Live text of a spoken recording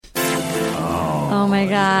Oh my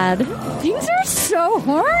God. Things are so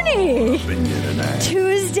horny.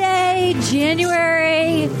 Tuesday,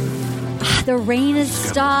 January. The rain has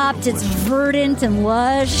stopped. It's verdant and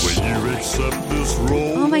lush.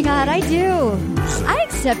 Oh my God, I do. I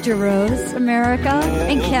accept your rose, America,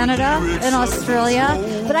 and Canada, and Australia,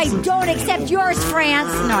 but I don't accept yours,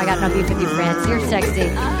 France. No, I got no beef with you, France. You're sexy.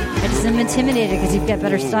 I just am intimidated because you've got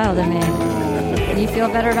better style than me. You feel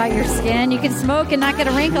better about your skin. You can smoke and not get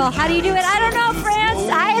a wrinkle. How do you do it? I don't know, France.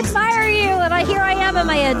 I admire you, and here I am in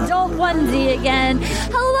my adult onesie again.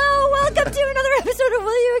 Hello, welcome to another episode of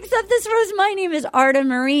Will You Accept This Rose? My name is Arda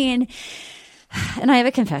Marine, and I have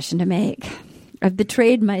a confession to make. I've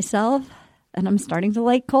betrayed myself, and I'm starting to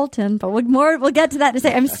like Colton, but we'll get to that in a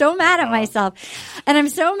second. I'm so mad at myself, and I'm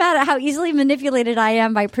so mad at how easily manipulated I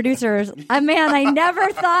am by producers. Man, I never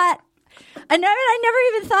even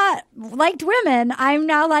thought liked women. I'm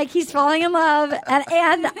now like, he's falling in love,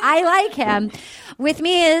 and I like him. With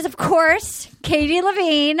me is, of course, Katie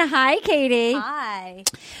Levine. Hi, Katie. Hi.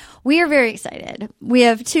 We are very excited. We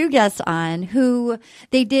have two guests on who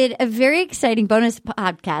they did a very exciting bonus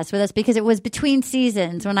podcast with us because it was between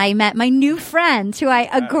seasons when I met my new friends who I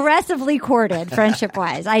aggressively courted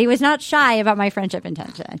friendship-wise. I was not shy about my friendship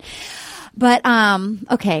intention. But,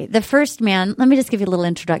 okay, the first man, let me just give you a little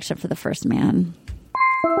introduction for the first man.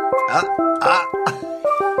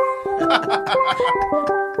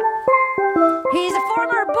 He's a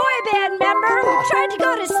former boy band member who tried to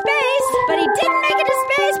go to space, but he didn't make it to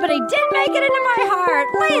space, but he did make it into my heart.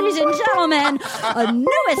 Ladies and gentlemen, a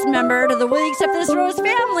newest member to the Will You Accept This Rose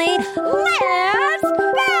family, Lance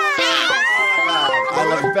Bass! I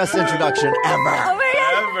love the best introduction ever. Oh my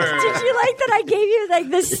God. Did you like that I gave you like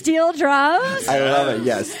the steel drums? I love it.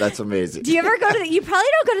 Yes, that's amazing. Do you ever go to you probably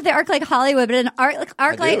don't go to the ArcLight Hollywood, but in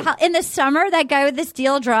ArcLight in the summer, that guy with the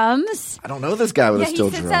steel drums. I don't know this guy with a steel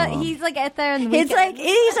drum. He's like out there in the He's like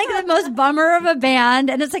the most bummer of a band,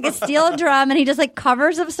 and it's like a steel drum, and he does like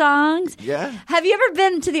covers of songs. Yeah. Have you ever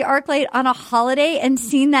been to the ArcLight on a holiday and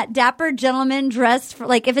seen that dapper gentleman dressed for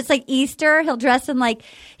like if it's like Easter, he'll dress in like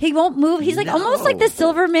he won't move. He's like almost like the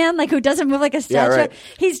Silver Man, like who doesn't move like a statue. Yeah, right.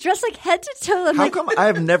 He's dressed like head to toe. How come I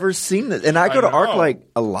have never seen this? And I go to ArcLight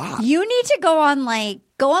a lot. You need to go on like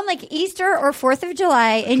Easter or 4th of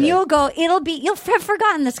July, and you'll have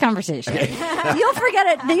forgotten this conversation. You'll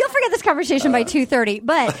forget this conversation by 2:30,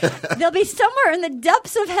 but they'll be somewhere in the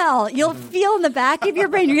depths of hell. You'll feel in the back of your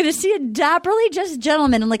brain, you're going to see a dapperly dressed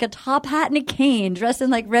gentleman in like a top hat and a cane dressed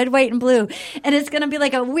in like red, white, and blue. And it's going to be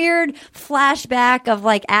like a weird flashback of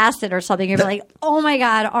like acid or something. You're like, oh my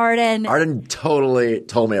God, Arden. Arden totally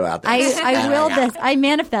told me about this. I willed this. I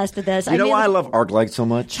manifested this. You know why I love ArcLight so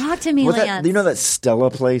much? Talk to me, Lance. You know that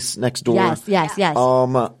Stella place next door? Yes.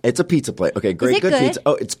 It's a pizza place. Okay, great, good pizza.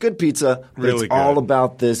 Oh, it's good pizza. But really it's all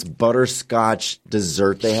about this butterscotch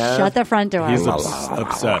dessert they have. Shut the front door. He's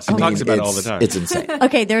obsessed. He talks about it all the time. It's insane.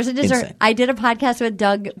 Okay, there's a dessert. Insane. I did a podcast with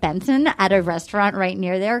Doug Benson at a restaurant right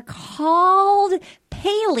near there called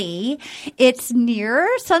Paley. It's near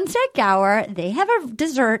Sunset Gower. They have a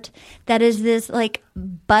dessert that is this like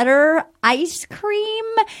butter ice cream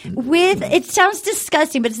with, it sounds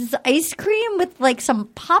disgusting, but it's this ice cream with like some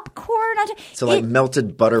popcorn on it. So like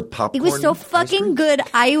melted butter popcorn. It was so fucking good.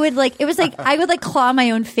 I would claw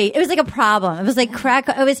my own face. It was like a problem. It was like crack.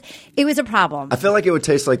 It was a problem. I feel like it would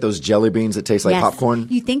taste like those jelly beans that taste like popcorn.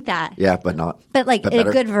 You think that? Yeah, but not. But like in a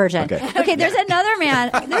better. good version. Okay. There's another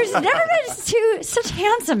man. There's never been such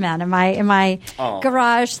handsome men in my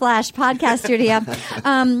garage / podcast studio.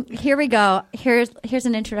 Here we go. Here's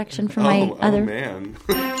an introduction from my other. Oh man.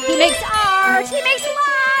 He makes art. He makes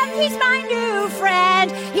love. He's my new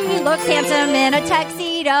friend. He looks handsome in a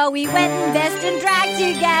tuxedo. We went and vest and drag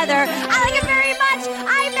together. I like him very much.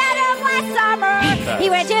 I met him last summer. He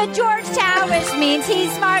went to Georgetown, which means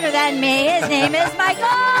he's smarter than me. His name is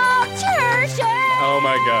Michael Turchin. Oh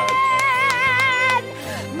my God.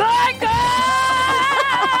 Michael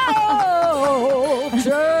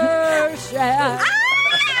Turchin.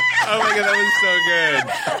 Oh my God, that was so good.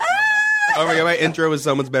 Oh my God, my intro was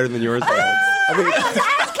so much better than yours. I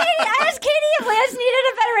asked Katie if Lance needed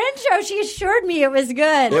a better intro. She assured me it was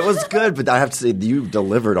good. It was good, but I have to say you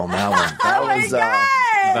delivered on that one. Oh my God.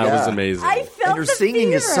 That was amazing. I felt and your the singing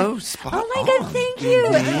fever. is so spot on. Oh my God, thank you.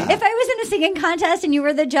 If I was in a singing contest and you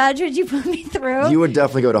were the judge, would you put me through? You would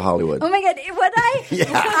definitely go to Hollywood. Oh my God, would I? Yeah.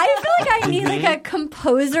 I feel like I need like a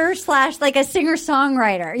composer / like a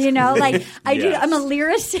singer-songwriter, you know? Like I do, I'm a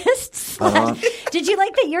lyricist. Did you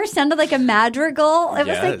like that yours sounded like a madrigal? It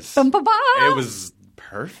was like bum-ba-bum. It was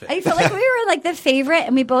perfect. I feel like we were like the favorite,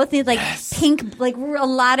 and we both need like pink, like a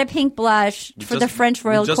lot of pink blush for the French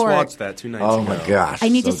royal court. Just watched that 2 nights ago. Oh my gosh! I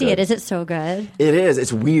need to see good. it. Is it so good? It is.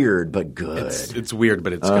 It's weird, but good. It's weird,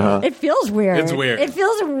 but it's good. It feels weird. It's weird. It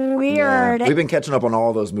feels weird. Yeah. We've been catching up on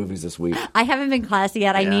all those movies this week. I haven't been classy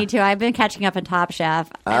yet. I need to. I've been catching up on Top Chef.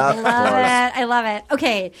 I love it.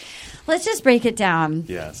 Okay, let's just break it down.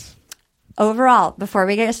 Yes. Overall, before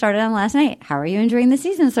we get started on last night, how are you enjoying the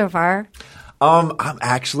season so far? I'm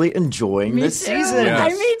actually enjoying this season.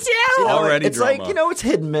 Yes. Me too. Already it's drama. like, it's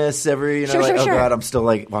hit and miss every, Sure. oh God, I'm still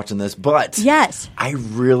like watching this. But Yes. I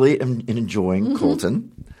really am enjoying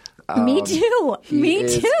Colton. Me too. Me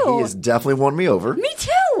too. He has definitely won me over. Me too.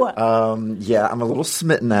 Yeah, I'm a little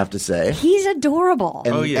smitten, I have to say. He's adorable.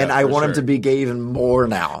 And, and I want him to be gay even more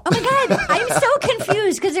now. Oh my God, I'm so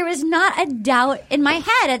confused because there was not a doubt in my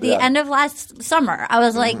head at the end of last summer. I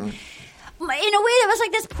was like, in a way that was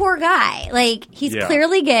like this poor guy. Like, he's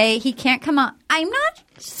clearly gay. He can't come out. I'm not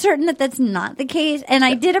certain that that's not the case. And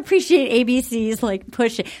I did appreciate ABC's like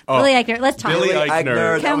pushing. Billy Eichner, let's talk. Billy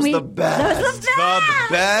Eichner. That was the best. That was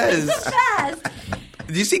the best. The best.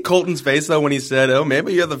 Did you see Colton's face, though, when he said,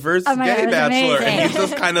 maybe you're the first Oh my gay God, it was bachelor? amazing. And he's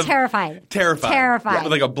just kind of Terrified. Yeah,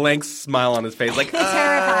 with like a blank smile on his face. Like,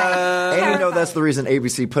 Terrified. And that's the reason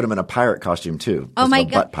ABC put him in a pirate costume, too. Oh my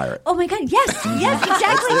God. God. Butt pirate. Oh my God. Yes. Yes,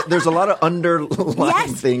 exactly. There's a lot of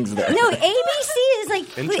underlying things there. No, ABC is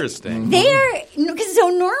like Interesting. They're because so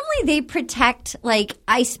normally they protect. Like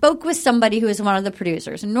I spoke with somebody who is one of the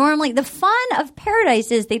producers. Normally, the fun of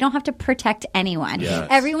Paradise is they don't have to protect anyone. Yes.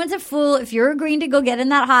 Everyone's a fool if you're agreeing to go get in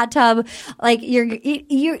that hot tub. Like you're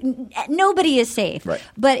nobody is safe. Right.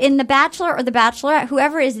 But in The Bachelor or The Bachelorette,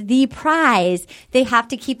 whoever is the prize, they have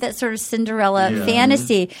to keep that sort of Cinderella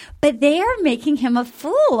fantasy. But they are making him a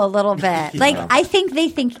fool a little bit. Like I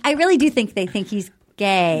really do think they think he's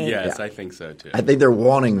gay. Yes, I think so too. I think they're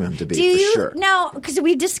wanting him to be, for sure. Now, because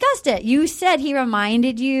we discussed it, you said he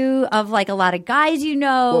reminded you of like a lot of guys you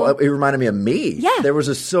know. Well, it reminded me of me. Yeah. There was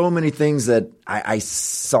just so many things that I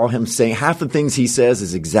saw him saying. Half the things he says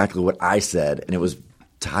is exactly what I said, and it was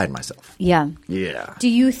to hide myself. Yeah. Yeah. Do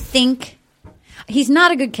you think he's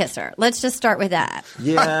not a good kisser? Let's just start with that.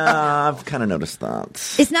 Yeah, I've kind of noticed that.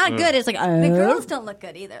 It's not good. It's like, The girls don't look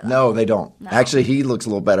good either, though. No, they don't. No. Actually, he looks a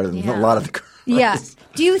little better than a lot of the girls. Yeah.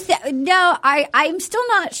 Do you no, I'm still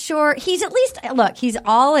not sure. He's at least, look, he's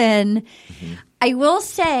all in. Mm-hmm. I will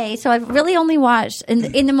say, so I've really only watched,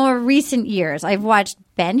 in the more recent years, I've watched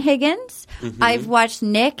Ben Higgins, I've watched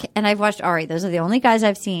Nick, and I've watched Ari. Those are the only guys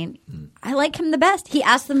I've seen. I like him the best. He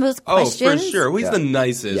asks the most questions. Oh, for sure. Well, he's the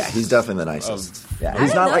nicest. Yeah, he's definitely the nicest.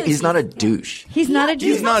 He's not a douche. He's not a douche.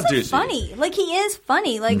 He's not also douchey. funny. Like he is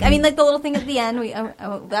funny. Like I mean, like the little thing at the end.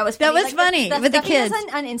 That was funny. Funny the with the stuff he does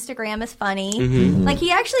kids on Instagram is funny. Mm-hmm. Like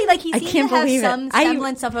he actually he seems can't to have believe it. some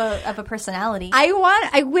semblance of a personality.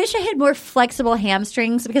 I wish I had more flexible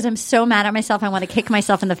hamstrings because I'm so mad at myself. I want to kick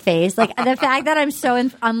myself in the face. Like the fact that I'm so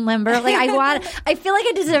unlimber. Like I feel like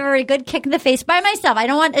I deserve a very good kick in the face by myself. I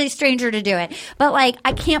don't want a stranger to do it. But like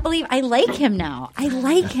I can't believe I like him now. I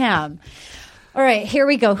like him. All right, here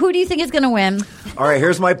we go. Who do you think is going to win? All right,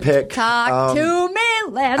 here's my pick. Talk to me,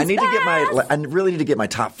 Lance. I really need to get my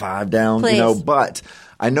top 5 down. Please. But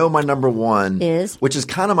I know my number 1 is, which is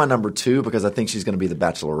kind of my number 2 because I think she's going to be the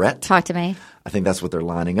Bachelorette. Talk to me. I think that's what they're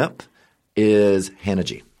lining up. Is Hannah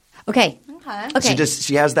G. Okay.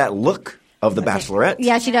 She has that look of the Bachelorette.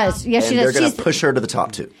 Yeah, she does. Yeah, she does. They're going to push her to the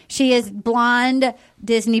top 2. She is blonde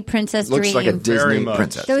Disney princess Looks dream. like a Disney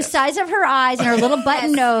princess. Those size of her eyes and her little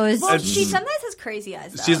button nose. Well, she sometimes has crazy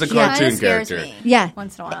eyes, though. She's a She cartoon kinda scares character. me Yeah.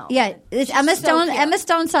 once in a while. Yeah, it's Emma Stone. cute. Emma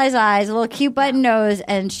Stone size eyes, a little cute button nose,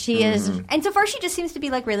 and she is. And so far, she just seems to be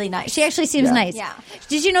like really nice. She actually seems nice. Yeah.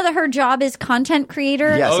 Did you know that her job is content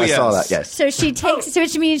creator? Yes, Oh, I saw yes. that. Yes. So she takes,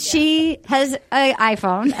 which means she has an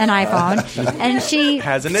iPhone, and she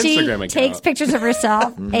Has an Instagram account. Takes pictures of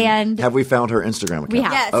herself, and Have we found her Instagram account? we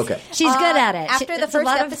have. Yes. Okay. She's good at it. After the It's a first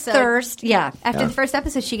lot episode, of thirst. Yeah. After the first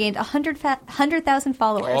episode, she gained 100,000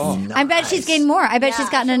 followers. I bet she's gained more. I bet she's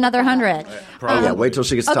gotten another 100. Probably. Yeah, wait till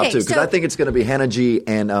she gets to top okay, 2 because so- I think it's going to be Hannah G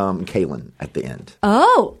and Kaylin at the end.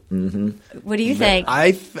 Oh. What do you think?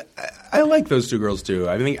 I like those 2 girls too.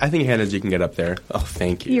 I think Hannah G can get up there. Oh,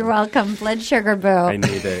 thank you. You're welcome, blood sugar boo. I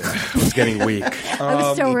need it. I was getting weak. I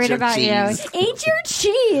was so worried your about cheese. you. Eat your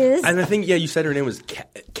cheese. And I think you said her name was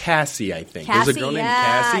Cassie. I think there's a girl named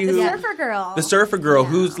yeah, Cassie the who surfer girl. the surfer girl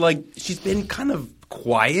who's like she's been kind of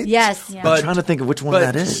quiet. Yes. Yeah. But I'm trying to think of which one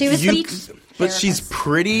that is. She was you, the but she's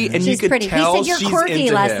pretty, and She's you could pretty. tell He said, she's you're quirky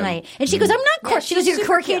into last him. night. And she goes, I'm not quirky. Yeah, she goes, she's you're super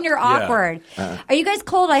quirky cute. and you're awkward. Are you guys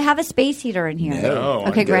cold? I have a space heater in here. No,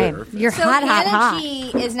 Okay, I'm great. good. You're So hot, Hannah hot.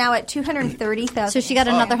 G is now at 230,000. So she got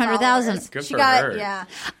another 100,000. followers. Good She for got her. yeah.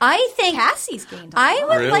 I think Cassie's gained. I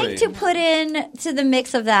would Really? like to put in to the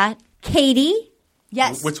mix of that Katie.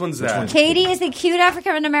 Yes. Which one's that? Katie is the cute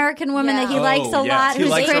African American woman Yeah. that he likes a Oh, yes. lot. He Who's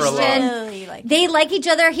likes her a lot. Christian. Really like They like each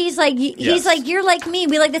other. He's like Yes. you're like me.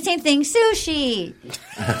 We like the same thing. Sushi.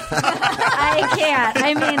 I can't.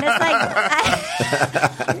 I mean, it's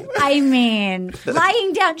like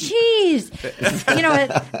lying down cheese. You know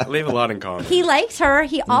what? They have a lot in common. He likes her.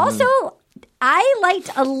 He also. I liked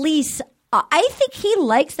Elise. I think he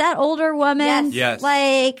likes that older woman. Yes. Yes.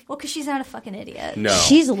 Like well, because she's not a fucking idiot. No.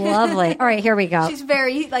 she's lovely. All right, here we go. She's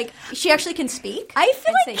very like she actually can speak. I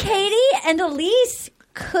feel and like say Katie and Elise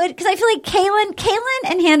could, because I feel like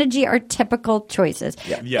Kaylin and Hannah G are typical choices.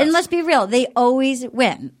 Yeah. Yes. And let's be real, they always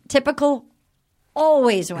win. Typical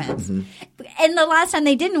always wins. And the last time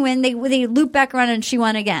they didn't win, they loop back around and she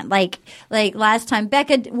won again. Like last time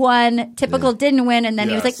Becca won, typical didn't win, and then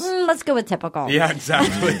he was like, Yes. let's go with typical. Yeah,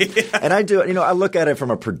 exactly. And I do, I look at it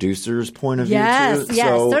from a producer's point of view Yes, too. yes.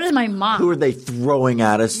 So does my mom. Who are they throwing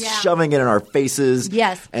at us, Yeah. shoving it in our faces?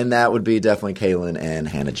 Yes. And that would be definitely Kaylin and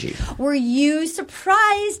Hannah G. Were you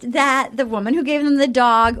surprised that the woman who gave them the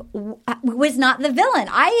dog was not the villain?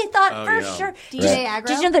 I thought for yeah. sure. DJ Aggro.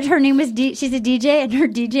 Did you know that her name was she's a DJ and her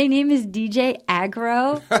DJ name is DJ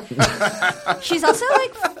Aggro? She's also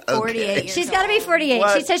like 48 years She's got to be 48.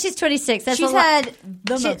 What? She says she's 26. That's She's a lot. had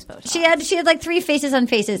the most Botox. She had like 3 faces on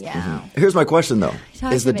faces. Yeah. Here's my question though: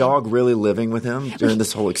 Talk is to the me. dog really living with him during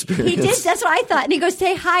this whole experience? He did. That's what I thought. And he goes,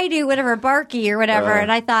 "Say hi to whatever Barky or whatever."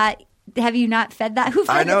 And I thought, have you not fed that? Who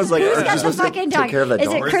fed I know, it's like, who's you're got the supposed to fucking take dog? care of that Is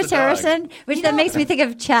dog. it Where's Chris the dog? Harrison? Which that makes me think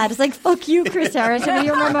of Chad. It's like, fuck you, Chris Harrison, with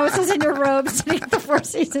your mimosas and your robes sitting at the Four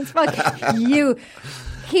Seasons. Fuck you.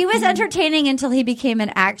 He was entertaining until he became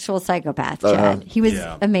an actual psychopath, Chad. He was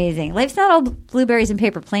Yeah. amazing. Life's not all blueberries and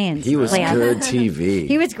paper planes. He was Plan. good TV.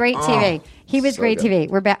 He was great TV. He was so great good. TV.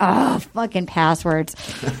 We're back. Oh, fucking passwords.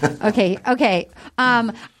 Okay.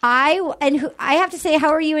 I have to say, how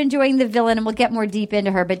are you enjoying the villain? And we'll get more deep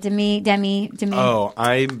into her. But Demi. Oh,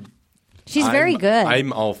 She's very good.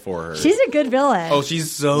 I'm all for her. She's a good villain. Oh,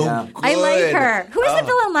 she's so Yeah. good. I like her. Who was the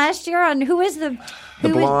villain last year? On who was the The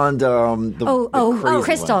who was- blonde, the crazy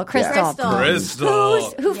Crystal, one. Crystal. Yeah.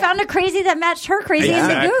 Crystal. Who found a crazy that matched her crazy as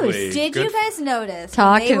a Exactly. goose? Did Good you guys notice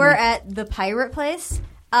Talk when to they were me. at the pirate place?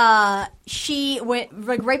 She went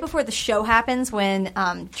like right before the show happens when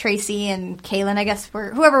Tracy and Kaylin, I guess,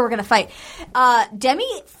 whoever were going to fight. Demi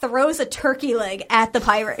throws a turkey leg at the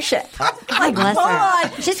pirate ship. Like, Bless full her.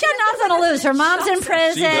 on. She's got nothing to lose. Her mom's in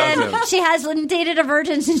prison. doesn't. She has dated a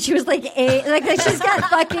virgin since she was like 8. Like she's got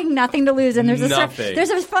fucking nothing to lose. And there's Nothing.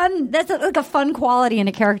 there's a fun. That's like a fun quality in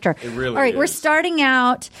a character. It really All right, we're is. starting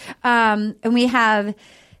out, and we have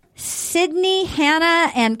Sydney,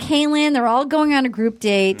 Hannah, and Kaylin. They're all going on a group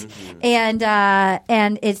date, and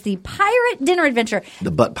it's the pirate dinner adventure.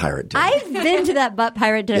 The butt pirate. Dude. I've been to that butt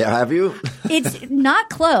pirate dinner. Yeah, have you? It's not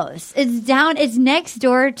close. It's down. It's next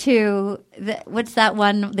door to what's that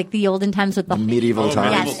one? Like the olden times with the Medieval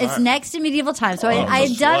times. Yes, Medieval it's times. next to medieval times. So Oh, I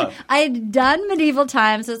the had schlep. done medieval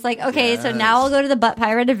times. So it's like, okay, so now I'll go to the butt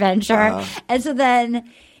pirate adventure, and so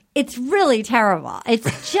then. It's really terrible.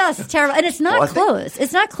 It's just terrible, and it's not Well, I think- close.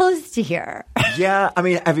 It's not close to here. Yeah, I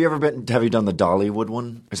mean, have you done the Dollywood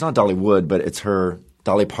one? It's not Dollywood, but it's her,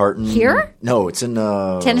 Dolly Parton. Here? No, it's in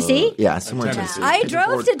Tennessee? Yeah, somewhere in Tennessee. Tennessee. I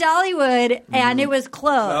drove to Dollywood, and it was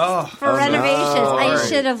closed for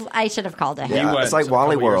renovations. I should have called ahead. Yeah, went it's like a couple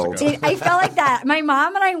Wally years World. ago. I felt like that. My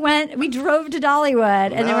mom and I we drove to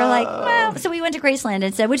Dollywood, and they were like, well, so we went to Graceland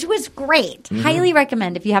instead, which was great. Highly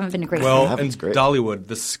recommend if you haven't been to Graceland. Well, That's in great. Dollywood,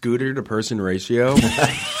 the scooter to person ratio,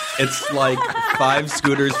 it's like 5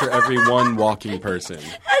 scooters for every 1 walking person.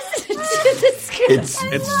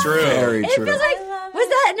 It's true. Very It true. feels like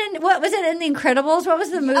what was it in The Incredibles? What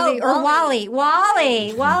was the movie? Oh, Or Wally?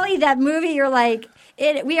 Wally, that movie. You're like,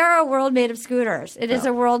 we are a world made of scooters. It is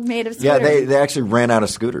a world made of Yeah, scooters. they actually ran out of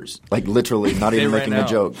scooters. Like literally, not even ran making a out.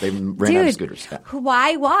 joke. They ran out of scooters. Yeah.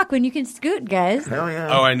 Why walk when you can scoot, guys? Hell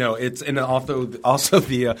yeah. Oh, I know. It's and also the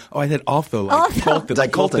I said also like Also. Colton.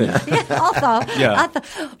 Like Colton. Yeah, also, Yeah. also,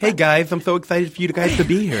 Hey guys, I'm so excited for you guys to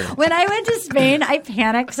be here. when I went to Spain, I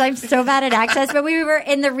panicked because I'm so bad at accents. But we were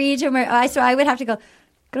in the region where so I would have to go.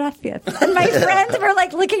 Gracias. And my friends were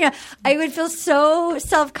like looking at. I would feel so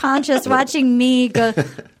self-conscious watching me go.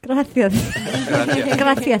 Gracias.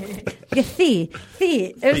 Gracias.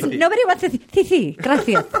 Nobody wants to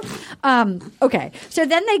gracias. Okay, so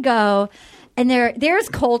then they go, and there's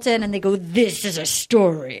Colton, and they go, this is a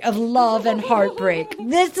story of love and heartbreak.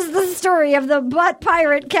 This is the story of the butt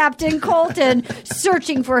pirate Captain Colton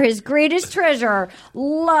searching for his greatest treasure,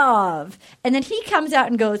 love. And then he comes out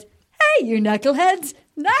and goes, hey, you knuckleheads,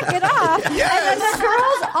 knock it off. Yes. And then the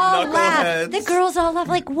girls all laugh. Knuckleheads. The girls all laugh.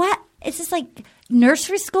 Like, what? It's just like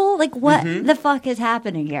nursery school? Like, what the fuck is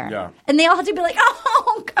happening here? Yeah. And they all have to be like,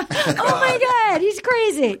 oh my God, he's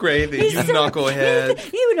crazy. Crazy. He's You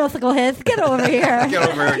knucklehead. You knucklehead. Get over here. Get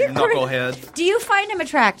over here, You're knucklehead. Do you find him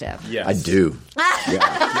attractive? Yes. I do.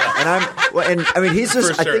 And I mean, he's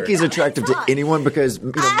just. For I think sure. he's attractive to anyone because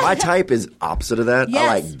my type is opposite of that. Yes.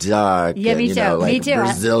 I like dark. Yeah, me and, too. like Me too.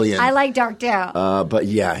 Brazilian. I like dark too. But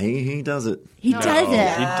yeah, he does it. He does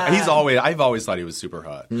it. He's always. I've always thought he was super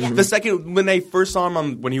hot. The second when they first saw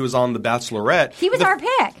him when he was on The Bachelorette, He was our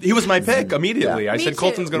pick. He was my pick immediately. Yeah. I Me said too.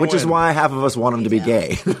 Colton's going to win. Which is why half of us want him to be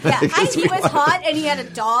gay. Yeah, he was hot and he had a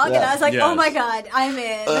dog, and I was like, Yes. oh my God, I'm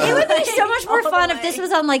in. It would be so much more All the fun if way. this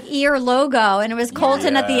was on like E or Logo and it was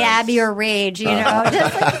Colton at the Yes. Abbey or Rage, you know?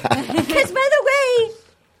 Because by the way,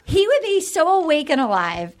 he would be so awake and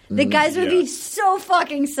alive. The guys would be yes. so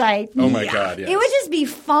fucking psyched. Oh my God! Yes. It would just be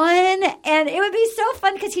fun, and it would be so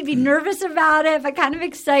fun because he'd be nervous about it, but kind of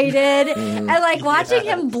excited. And like watching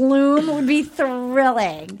him bloom would be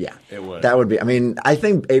thrilling. Yeah, It would. That would be. I mean, I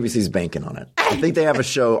think ABC's banking on it. I think they have a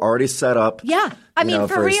show already set up. Yeah. I mean,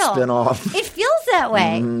 for real. a spinoff. It feels that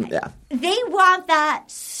way. Yeah. They want that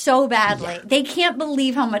so badly. They can't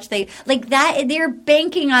believe how much they like that. They're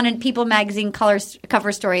banking on a People magazine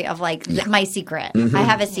cover story of like my secret. I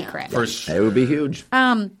have a secret. For sure. It would be huge.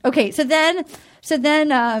 Okay, so then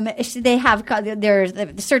they have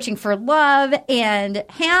they're searching for love, and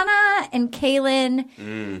Hannah and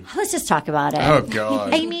Kaylin. Let's just talk about it. Oh,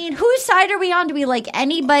 God. I mean, whose side are we on? Do we like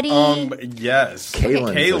anybody? Yes.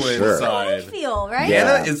 Kaylin's for sure. I side. feel, right? Yeah.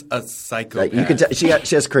 Hannah is a psychopath. Like, you could tell she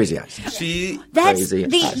has crazy eyes. She That's Crazy.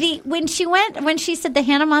 the when she said the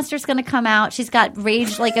Hannah monster's going to come out. She's got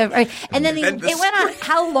rage like a, and then And the it went on.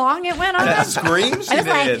 How long it went on? that scream she I was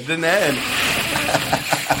like- did. The end.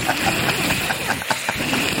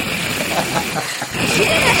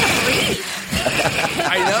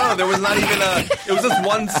 I know. There was not even it was just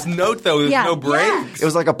one note though. There was Yeah. no breaks. It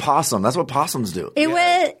was like a possum. That's what possums do.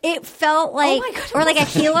 It felt like my God. or like a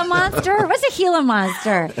Gila monster. What's a Gila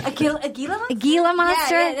monster? A Gila monster? A Gila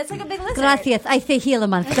monster. Yeah, that's like a big lizard. Gracias. I say Gila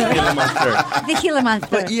monster. the Gila monster.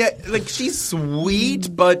 But yeah, like she's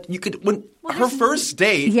sweet, but you could when her first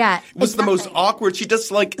date Yeah, was the most awkward. She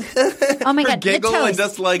just like Oh my her God, the giggle and toast.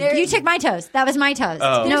 just like You took my toast. That was my toast.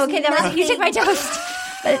 Oh. No, okay, that was you took my toast.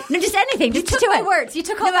 No, just anything. Just took do my it. words. You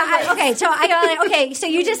took all No, my words. Okay, so I got okay. So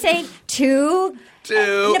you just say two. two.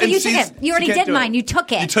 No, but and you took she's- it. You she already can't did do mine. You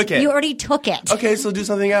took it. You took it. You already took it. Okay, so do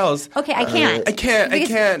something else. Okay, I can't. I can't.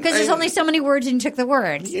 Because there's only so many words and you took the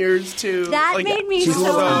word. Here's two. That Like, made me She's a so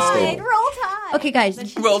little unstable. Roll Tide. Okay,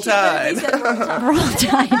 guys. Roll Tide. Roll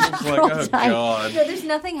Tide. Like, Roll oh Tide. God. No, there's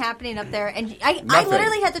nothing happening up there, and I Nothing.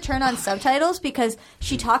 literally had to turn on subtitles because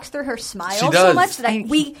she talks through her smile She so does. much that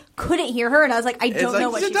we couldn't hear her, and I was like, I It's don't like,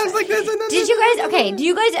 know what she she does said. like this. And then Did you guys? Okay.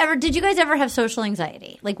 Did you guys ever have social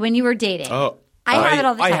anxiety? Like when you were dating? Oh, I have it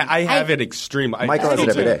all the time. I have it extreme. Michael has it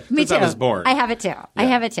every day. Me Since too. I was born. I have it too. I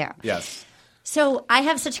have it too. Yes. So I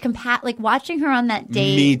have such like watching her on that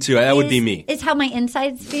date. Me too. That would be me. Is how my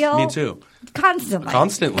insides feel. Me too. Constantly.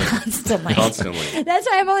 Constantly. Constantly. That's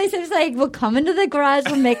why I'm always just like, we'll come into the garage,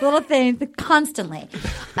 we'll make little things, constantly.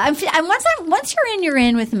 Once you're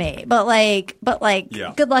in with me. But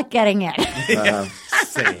Yeah. good luck getting in.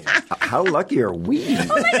 Same. How lucky are we? Oh my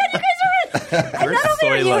God, you guys are We're not only so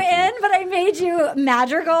are you lucky. in, but I made you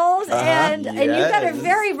madrigals, and you got a Yes.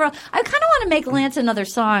 very. I kind of want to make Lance another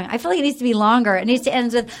song. I feel like it needs to be longer. It needs to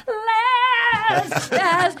end with Lance,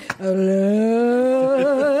 Lance,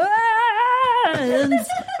 Lance,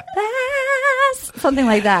 Lance, something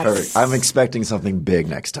like that. Perfect. I'm expecting something big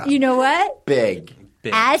next time. You know what? Big.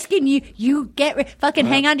 Asking you get fucking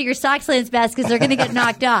hang on to your socks, Lance Bass, because they're going to get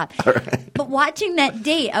knocked off. But watching that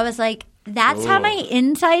date, I was like, that's how my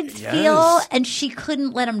insides feel, and she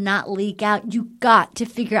couldn't let him not leak out. You got to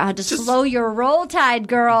figure out how to slow your roll tide,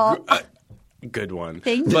 girl. Good one.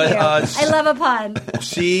 Thank you. But I love a pun.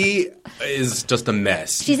 she is just a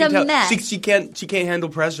mess. She's You can a tell- mess. She can't handle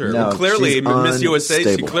pressure. No, Well, clearly, she's Miss USA, she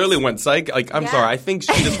unstable. clearly went psych. Like, I'm sorry, I think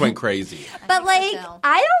she just went crazy. But like, so.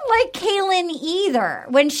 I don't like Kaylin either.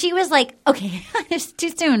 When she was like, okay, it's too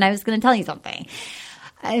soon. I was going to tell you something.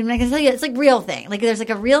 I'm not going to tell you. It's like real thing. Like there's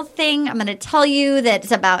like a real thing I'm going to tell you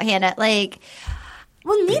that's about Hannah. Like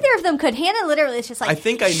Well, neither of them could. Hannah literally is just like. I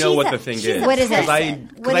think I know what the thing is. What is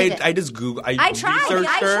it? Because I just Google. I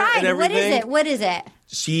researched her and everything. What is it?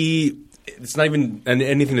 It's not even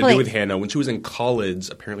anything to do with Hannah. When she was in college,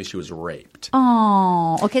 apparently she was raped.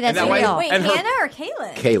 Oh, okay, that's real. Wait, Hannah or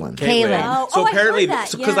Kaylin? Kaylin. So apparently, I heard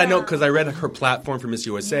that, because I read her platform for Miss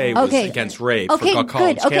USA was against rape for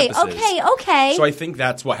college campuses. Okay. So I think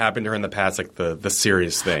that's what happened to her in the past, like the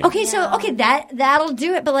serious thing. Okay, that'll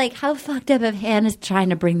do it. But like, how fucked up if Hannah's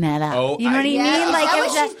trying to bring that up? Oh, you know what I mean? Like,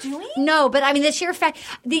 is that what she's doing? No, but I mean, the sheer fact,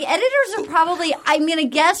 the editors are probably. I'm gonna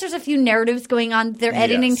guess there's a few narratives going on. They're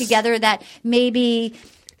editing together that maybe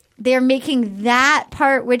they're making that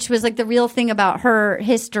part, which was like the real thing about her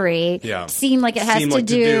history, seem like it has to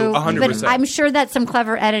do. 100%. But I'm sure that's some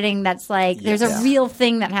clever editing. That's like there's a real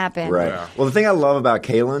thing that happened. Right. Yeah. Well, the thing I love about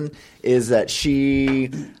Kaylin is that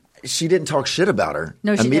she didn't talk shit about her.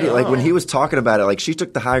 No, she immediately. didn't. Like when he was talking about it, like she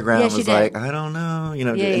took the high ground and she was did. like, I don't know,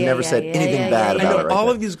 never said anything bad I about know it. Right all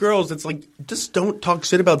there. of these girls. It's like just don't talk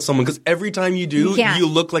shit about someone because every time you do, you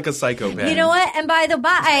look like a psychopath. You know what? And by the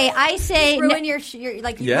by, I say Ruin your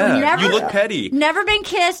like. Never- you look petty. Never been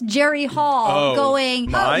kissed. Jerry Hall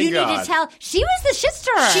going. my You need God. to tell. She was the shit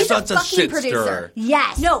stirrer. She's Such a a fucking shit producer. stirrer.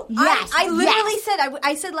 Yes. No, Yes. I literally yes. said,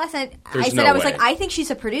 I said last night, There's I no was way. like, I think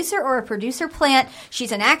she's a producer or a producer plant.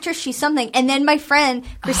 She's an actress. She's something. And then my friend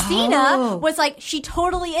Christina was like, she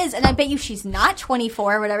totally is. And I bet you she's not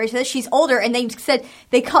 24 or whatever. She says she's older. And they said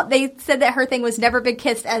that her thing was Never Been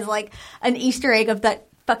Kissed as like an Easter egg of that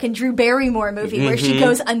fucking Drew Barrymore movie where she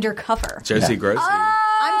goes undercover. Josie Grossi.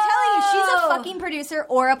 I'm telling you, she's a fucking producer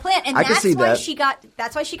or a plant, and I can that's see why that.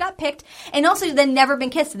 that's why she got picked. And also, then Never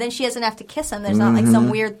Been Kissed. Then she doesn't have to kiss him. There's not like some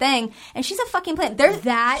weird thing. And she's a fucking plant.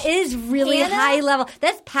 That is really Hannah- high level.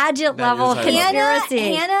 That's pageant That level is high level.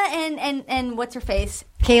 conspiracy. Hannah and what's her face?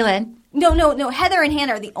 Kaylin. No. Heather and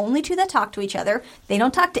Hannah are the only two that talk to each other. They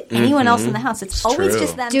don't talk to anyone else in the house. It's always true.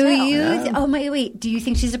 just them. Do two. you? Oh my wait. Do you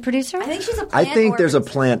think she's a producer? I think she's a I plant. think or there's a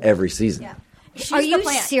producer. plant every season. Yeah. She's Are the you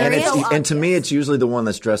plant. serious? And to me, it's usually the one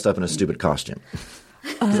that's dressed up in a stupid costume.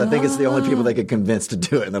 Because I think it's the only people they could convince to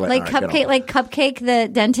do it. And they're like, all right, get on. Cupcake the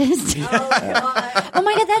dentist. Oh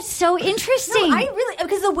my god, that's so interesting. No, I really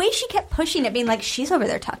because the way she kept pushing it, being like, she's over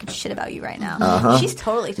there talking shit about you right now. She's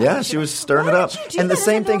totally talking Yeah, shit she was about- stirring Why it up. would you do And the that as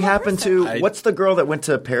same a thing normal happened person? to what's the girl that went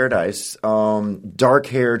to Paradise? Dark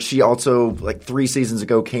haired. She also like 3 seasons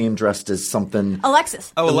ago came dressed as something.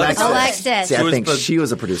 Alexis. Oh, Alexis. See, I was think the- she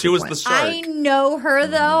was a producer. She was plant. the shark. I know her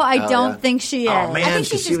though. I don't think she is. Oh man, I think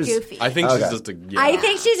she's she just was. goofy. I think Okay. she's just a. Yeah. I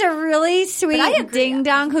think she's a really I sweet agree. ding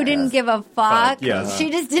dong who didn't give a fuck. yes. She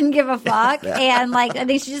just didn't give a fuck, and like I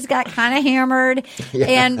think she just got kind of hammered.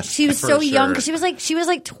 And she was For so young sure. because she was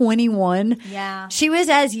like 21. Yeah. she was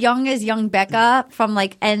as young Becca from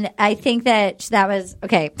like, and I think that was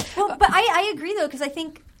okay. Well, but I agree though because I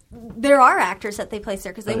think there are actors that they place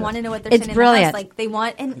there because they want to know what they're It's saying in brilliant. the house. Like they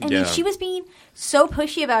want, and Yeah. she was being so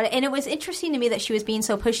pushy about it, and it was interesting to me that she was being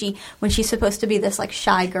so pushy when she's supposed to be this like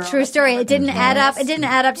shy girl. True that's story. never It didn't been add up. kissed. It didn't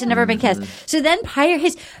add up to Never Been Kissed. So then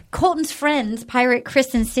Colton's friends, Pirate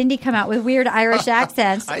Chris and Cindy, come out with weird Irish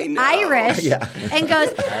accents. I know. Irish. Yeah. And goes,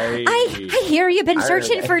 I hear you've been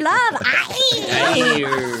searching for love.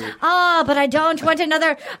 Oh, but I don't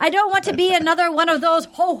want to be another one of those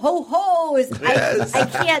ho ho ho's. I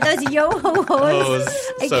can't. Those yo ho ho's.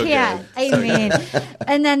 I So can't. good. I mean,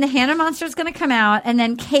 and then the Hannah Monster's going to come out, and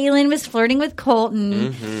then Kaylin was flirting with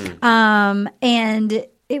Colton, and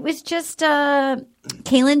it was just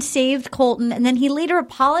Kaylin saved Colton, and then he later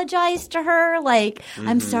apologized to her, like,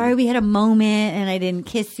 "I'm sorry, we had a moment, and I didn't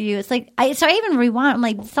kiss you." It's like, I even rewound. I'm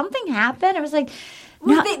like, something happened. I was like,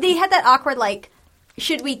 Well, no. they had that awkward like.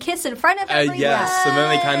 Should we kiss in front of everyone? yes, and then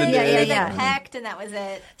they kinda did. Yeah. They pecked, and that was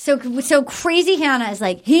it. So crazy Hannah is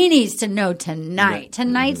like, he needs to know tonight.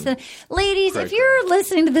 Tonight's the ladies. If you're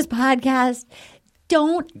listening to this podcast,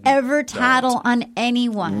 don't ever tattle on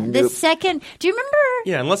anyone. The second, do you remember?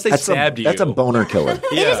 Yeah, unless they That's stabbed you. That's a boner killer.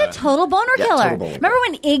 It is a total boner killer. total boner Remember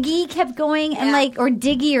when Iggy kept going and like, or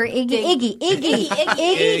Diggy or Iggy,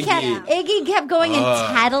 Iggy kept going and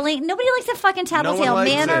tattling. Nobody likes a fucking tattletale, No one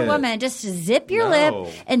man likes or it. woman. Just zip your No.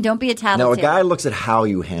 lip and don't be a tattletale. No, a guy looks at how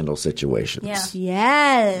you handle situations. Yeah.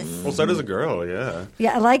 Yes. Well, so does a girl. Yeah.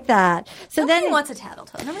 Yeah, I like that. So Nobody then wants a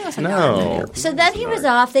tattletale. Nobody wants a No. So then he was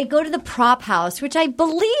off. They go to the prop house, which I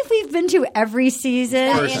believe we've been to every season.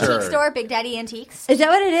 That For antique sure. store, Big Daddy Antiques. Is that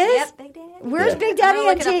what it is? Yep, Big Daddy. Where's Yeah. Big Daddy I'm gonna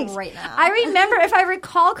look it up Antiques? right now. I remember, if I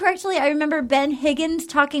recall correctly, I remember Ben Higgins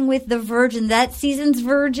talking with the Virgin, that season's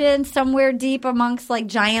Virgin, somewhere deep amongst like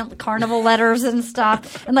giant carnival letters and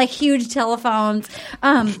stuff, and like huge telephones.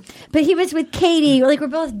 But he was with Katie. Like, we're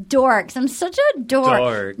both dorks. I'm such a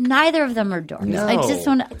dork. Neither of them are dorks. No. I just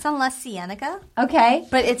want to. It's on La Cienega, Okay,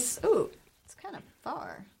 but it's kind of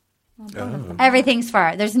far. everything's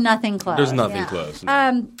far. There's nothing close. There's nothing Yeah. close.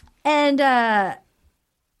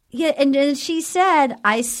 Yeah, and then she said,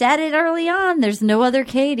 I said it early on, there's no other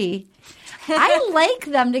Katie. I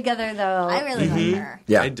like them together, though. I really like her.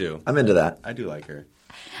 Yeah, I do. I'm into that. I do like her.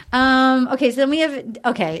 Okay, so then we have,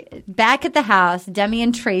 back at the house, Demi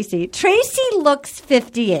and Tracy. Tracy looks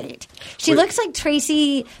 58. She looks like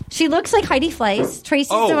Tracy, she looks like Heidi Fleiss. Tracy's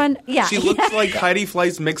the one, yeah. She looks like Heidi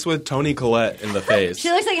Fleiss mixed with Toni Collette in the face. She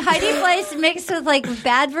looks like Heidi Fleiss mixed with like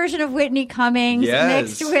bad version of Whitney Cummings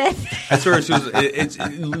Yes. mixed with. I swear she was.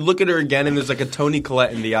 Look at her again, and there's like a Toni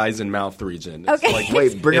Collette in the eyes and mouth region. It's Okay. like,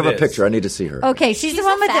 Wait, bring it up a is. picture. I need to see her. Okay, she's the She's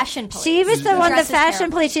one a with fashion the. police. She was the one, the Dresses fashion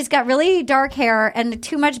terrible. police. She's got really dark hair and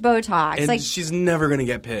too much Botox. And like, she's never gonna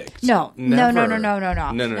get picked. no. Never.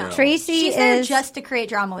 No. Tracy She's there is just to create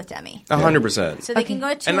drama with Demi. 100%. So they can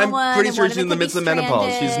go to And I'm 2-on-1, pretty and sure one she's of in the them midst could of be menopause.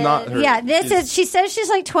 She's stranded. not her. Yeah, this is. She says she's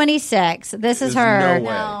like 26. This is There's her. no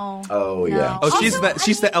way. No. Oh, yeah. Oh,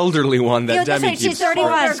 she's the elderly one that Yo, that's Demi right, she's keeps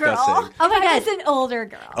 31. discussing. Oh my God. It's an older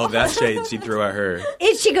girl. Oh, that shade she threw at her.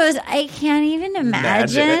 And she goes, I can't even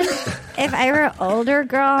imagine if I were an older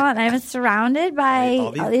girl and I was surrounded by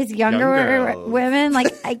All all these these young younger girls. women.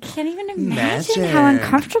 Like, I can't even imagine how Imagine.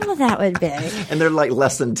 uncomfortable that would be. And they're like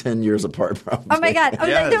less than 10 years apart, probably. Oh my God. Oh,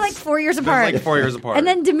 Yes. they're like 4 years apart. They're like 4 years apart. And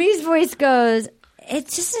then Demi's voice goes, it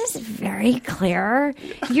just is very clear.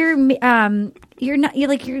 You're not.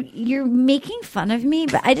 You're making fun of me,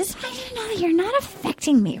 but I just want you to know that you're not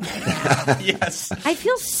affecting me right now. yes. I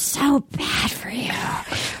feel so bad for you.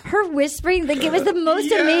 Her whispering, like it was the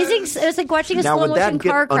most amazing. It was like watching a Now, slow would that motion get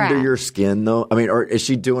car crash. under your skin, though? I mean, or is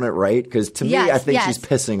she doing it right? Because to me, Yes, I think yes. she's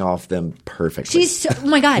pissing off them perfectly. She's so, oh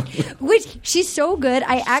my God, she's so good.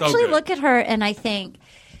 I actually good. look at her and I think,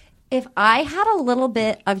 if I had a little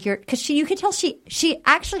bit of your, because you could tell she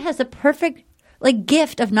actually has the perfect like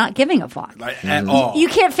gift of not giving a fuck. At all. You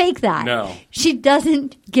can't fake that. No. She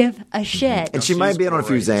doesn't give a shit. And she might she's be on a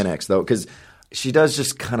few great. Xanax, though, because she does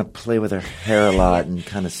just kind of play with her hair a lot and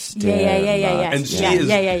kind of stare. Yeah. And she Yeah, is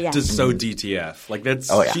yeah. just so DTF. Like that's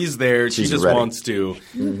Oh, yeah. she's there. She She's just ready. wants to.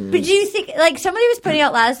 But do you think, like somebody was putting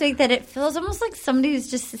out last week, that it feels almost like somebody who's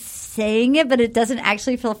just saying it, but it doesn't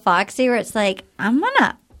actually feel foxy, where it's like, I'm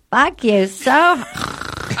gonna fuck you so.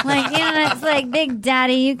 Like, you know, it's like, Big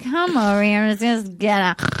Daddy, you come over here and just get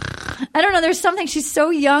a. I don't know. There's something. She's so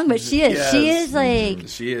young, but she is. Yes. She is like.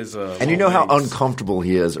 She is. And you know how always- uncomfortable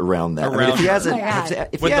he is around that. I mean, Around if he her. hasn't, Oh my God.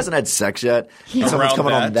 if he hasn't had sex yet, and someone's Around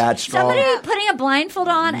coming on that. that strong. Somebody putting a blindfold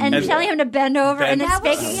on and telling him to bend over and then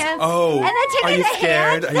Bend- spanking him. Oh, and then are taking you the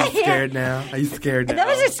scared? hands. Are you the hand- scared now? Are you scared now? That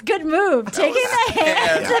was a good move. Taking the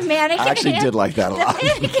hand, the mannequin I actually hand. did like that a lot. The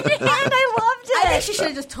mannequin hand, I loved it. I think she should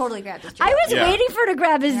have just totally grabbed his. I was Yeah. waiting for her to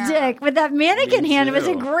grab his dick with that mannequin Me hand. It was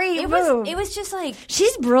a too. great It move. was just like.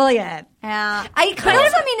 She's brilliant. Yeah, I but kind of.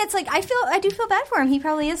 also, I mean, it's like I do feel bad for him. He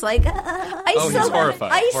probably is like. I Oh, he's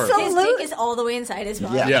horrified. I Horrified. His salute. dick is all the way inside his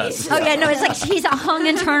body. Yeah. Yes. Oh yeah, no, it's like he's hung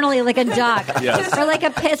internally like a duck, Yes. or like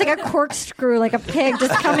a pig. It's like a corkscrew, like a pig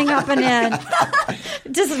just coming up and in,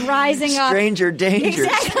 just rising up. Stranger danger.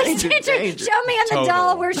 Exactly. Stranger danger. Show me on the Total.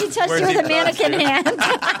 doll where she touched Where's you with he a mannequin hand.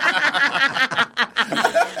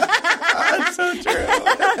 That's so true.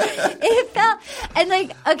 It felt, and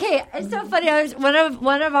like, okay, it's so funny. I was one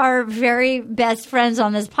of our very best friends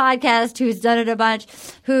on this podcast who's done it a bunch.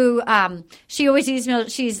 Who she always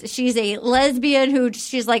uses. She's a lesbian who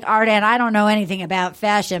she's like, Ardan, I don't know anything about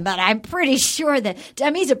fashion, but I'm pretty sure that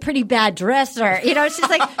Demi's a pretty bad dresser. You know, she's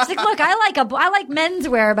like, look, I like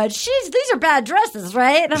menswear, but these are bad dresses,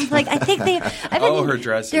 right? And I'm like, I think Her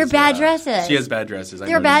dresses. They're bad yeah. dresses. She has bad dresses. I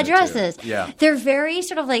They're know bad that too. dresses. Yeah. They're very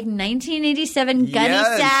sort of like 1987 gunny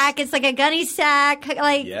Yes. sack. It's like a gunny sack.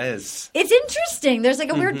 Like, Yes. it's interesting. There's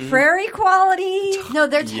like a weird prairie quality. No,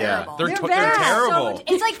 they're Yeah. terrible. They're They're they're bad. terrible. So,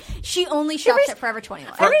 it's like she only shops at Forever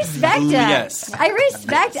 21. I respect it. Yes. I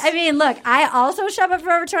respect it. I mean, look, I also shop at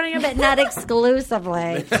Forever 21, but not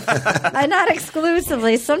exclusively. Not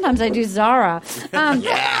exclusively. Sometimes I do Zara. Oh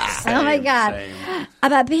my God. Same.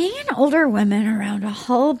 About being an older woman around a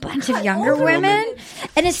whole bunch of younger women,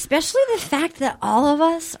 and especially the fact that all of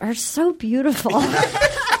us are so beautiful.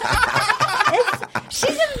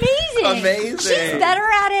 She's amazing. Amazing. She's better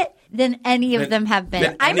at it than any of them have been.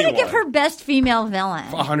 than I'm going to give anyone. her best female villain.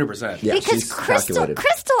 100%. Yeah, Because she's Crystal, calculated.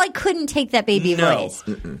 I couldn't take that baby voice.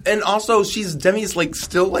 And also, Demi's like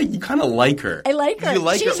still like you kind of like her. I like her. You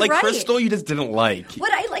like She's her. Like right. Crystal, you just didn't like.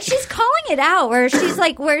 What I like, she's calling it out where she's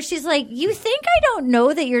like, you think I don't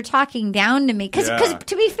know that you're talking down to me? Because Yeah.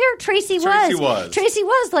 to be fair, Tracy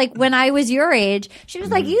was like when I was your age. She was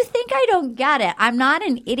like, you think I don't get it? I'm not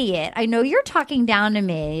an idiot. I know you're talking down to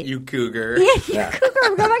me. You cougar. Yeah, you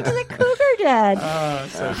cougar. Go back to the cougar, Dad.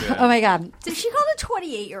 So good. Oh my God, So she called a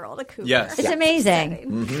 28-year-old a cougar. Yes. it's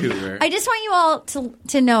amazing. Cougar. I just want you all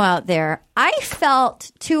to know out there, I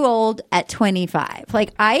felt too old at 25.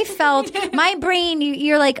 Like, I felt my brain,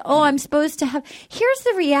 you're like, oh, I'm supposed to have. Here's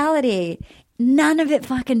the reality. None of it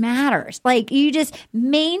fucking matters. Like, you just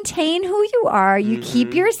maintain who you are. You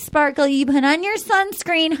keep your sparkle. You put on your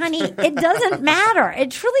sunscreen, honey. It doesn't matter.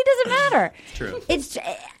 It truly doesn't matter. True. It's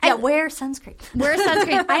Yeah, wear sunscreen. Wear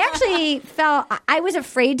sunscreen. I actually felt I was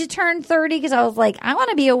afraid to turn 30 because I was like, I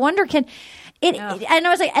want to be a wonder kid. And I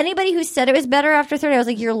was like, anybody who said it was better after 30, I was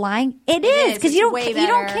like, you're lying. It is because It's you way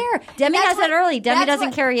don't better. care. Demi That's has that what- early. Demi that's doesn't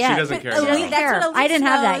what- care yet. She doesn't care. She doesn't Elise- care. That's what I didn't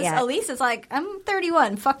have that knows. yet. Elise is like, I'm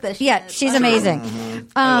 31. Fuck this shit. Yeah, she's amazing.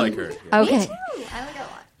 I like her. Yeah. Okay. Me too. I like her a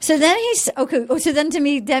lot. So then so then to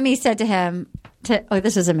me, Demi said to him,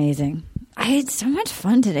 this is amazing. I had so much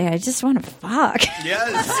fun today. I just want to fuck.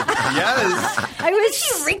 Yes. I was.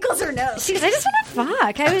 She wrinkles her nose. She goes, I just want to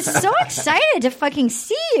fuck. I was so excited to fucking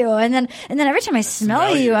see you, and then every time I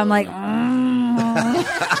smell you, I'm like,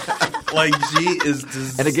 Like she is.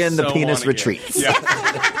 Just And again, the so penis wanna get- retreats. Yeah.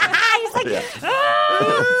 He's like,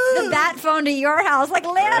 the bat phone to your house, like,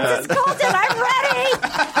 Lance, it's Colton. I'm ready.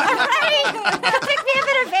 Pick me up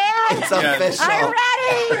in a van. It's Yeah. official. I'm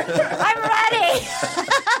ready.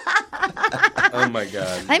 Oh my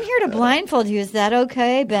god. I'm here to blindfold you. Is that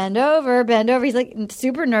okay? Bend over. He's like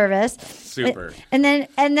super nervous. Super. And then,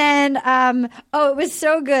 it was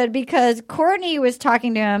so good because Courtney was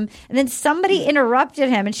talking to him, and then somebody interrupted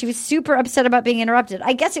him, and she was super upset about being interrupted.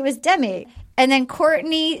 I guess it was Demi. And then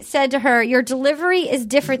Courtney said to her, your delivery is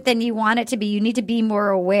different than you want it to be. You need to be more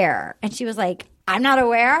aware. And she was like, I'm not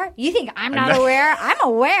aware? You think I'm not aware? I'm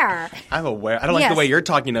aware. I'm aware. I don't like Yes. the way you're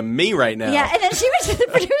talking to me right now. Yeah, and then she went to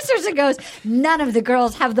the producers and goes, none of the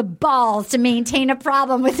girls have the balls to maintain a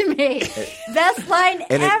problem with me. Best line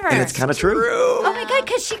ever. And it's kind of true. Oh my God,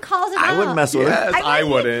 because she calls it out. I wouldn't mess with Yes, her. I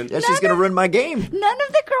wouldn't. Yeah, she's going to ruin my game. None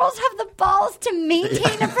of the girls have the balls to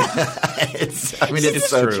maintain a problem. It's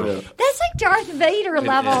so true. true. That's like Darth Vader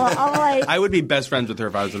level of like. I would be best friends with her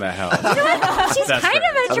if I was in that house. She's Best kind friend. of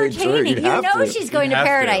I mean, true, entertaining. you You have know to. she's going You to have to.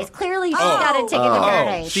 paradise. Clearly, she's got a ticket to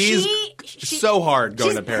paradise. She's so hard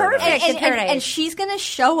going she's to paradise. perfect. And, Paradise. and she's gonna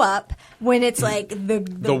show up when it's like the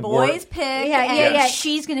boys pick. Yeah.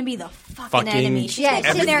 She's gonna be the fucking Fucking- enemy. She's Yeah,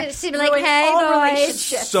 gonna sit there, she'd be like, ruin "Hey, all boys."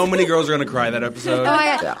 relationships. So many girls are going to cry that episode. Oh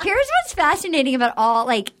my God. Here's what's fascinating about all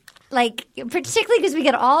like particularly because we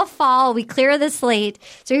get all fall, we clear the slate.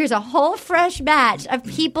 So here's a whole fresh batch of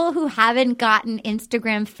people who haven't gotten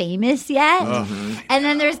Instagram famous yet. And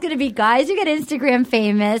then there's going to be guys who get Instagram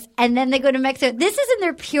famous and then they go to Mexico. This is in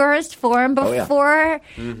their purest form before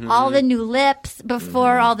all the new lips,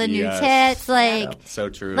 before all the new Yes. tits. Like, So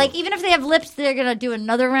true. like even if they have lips, they're gonna do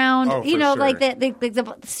another round. Oh, you for know, sure. like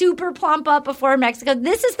the super plump up before Mexico.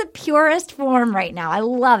 This is the purest form right now. I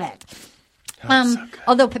love it.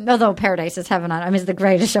 Although Paradise is Heaven on, I mean, it's the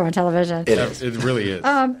greatest show on television. it really is.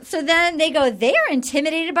 So then they go, they are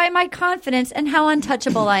intimidated by my confidence and how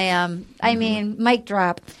untouchable I am. I mean, mic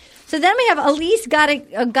drop. So then we have Elise got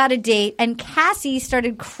a date, and Cassie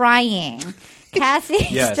started crying. Cassie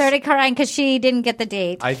Yes. started crying because she didn't get the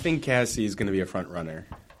date. I think Cassie is going to be a front runner.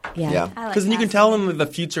 Yeah. Because you can tell in the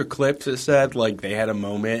future clips it said like they had a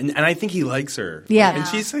moment, and I think he likes her. Yeah. and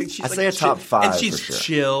she's like, I'd say a top five and she's for sure.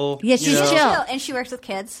 chill. Yeah, she's you know? chill. And she works with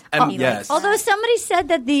kids. And He yes. likes Although that. somebody said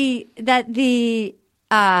that the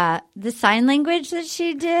sign language that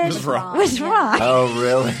she did Was wrong. was wrong. Oh,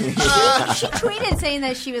 really? She tweeted saying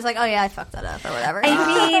that she was like, "Oh yeah, I fucked that up" or whatever. I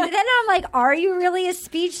mean, then I'm like, are you really a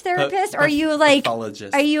speech therapist, or are you like,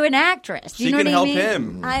 pathologist. are you an actress? Do She you know can what help I mean?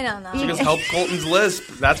 him. I don't know. She can help Colton's lisp.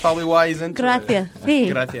 That's probably why he's into Gracias. it.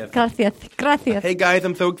 Sí. Gracias. Gracias. Hey guys,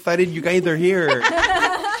 I'm so excited you guys are here.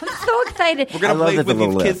 I'm so excited. We're I gonna love play it, the with these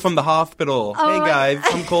little kids lift. from the hospital. Oh Hey my- guys,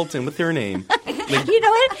 I'm Colton. What's your name? You know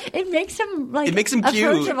what? It makes him It makes him cute.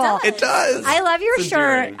 approachable. It does. I love your It's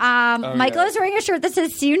shirt. endearing. Michael is wearing a shirt that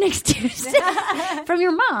says "See you next Tuesday" from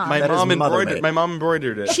your mom. That is mother-made. My mom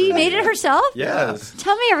embroidered it. She made it herself. Yes.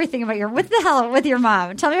 Tell me everything about what the hell with your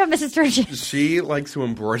mom. Tell me about Mrs. Turchin. She likes to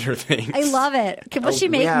embroider things. I love it. Will she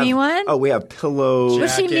make me one? Oh, we have pillows. Will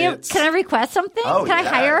she jackets. Can I request something? Oh, Can I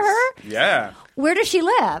hire her? Yeah. Where does she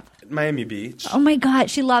live? Miami Beach. Oh my God,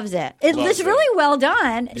 she loves it. It's Loves it. really well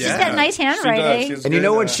done. She's got nice handwriting. She does. And you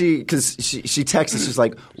know when because she texts us, she's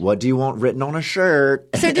like, "What do you want written on a shirt?"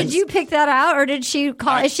 So did you pick that out, or did she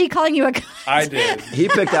call? Is she calling you a? I did. He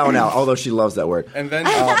picked that one out, although she loves that word. And then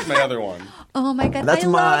my other one. Oh my God, That's I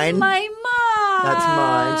mine. love my mom. That's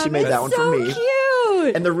mine. She made that one so for me.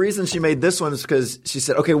 Cute. And the reason she made this one is because she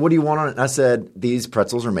said, "Okay, what do you want on it?" And I said, "These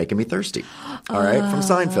pretzels are making me thirsty." All right, from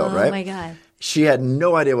Seinfeld, right? Oh my God. She had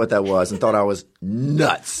no idea what that was and thought I was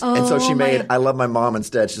nuts. And so she made "I love my mom"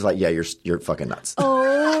 instead. She's like, "Yeah, you're fucking nuts."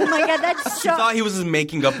 Oh my God, that's She so. thought he was just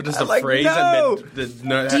making up just a like, phrase. no.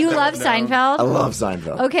 Do you love Seinfeld? I love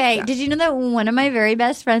Seinfeld. Okay, did you know that one of my very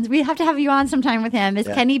best friends, we have to have you on sometime with him, is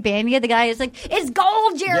Kenny Bania. The guy is like, it's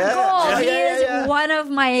gold, Jared Yeah, Gold. yeah, He is one of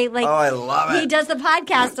my, Oh, I love it. He does the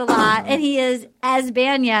podcast a lot, and he is as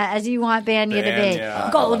Bania as you want Bania to be.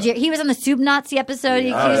 Bania. Gold, He was on the Soup Nazi episode. He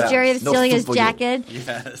accused Jerry of No stealing his soup for you. jacket.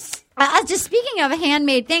 Yes. Just speaking of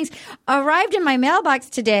handmade things, arrived in my mailbox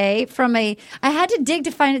today from I had to dig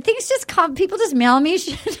to find it. Things just come, people just mail me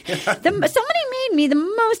shit. Somebody made me the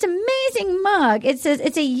most amazing mug. It says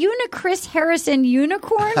it's a Chris Harrison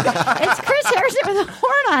unicorn. It's Chris Harrison with a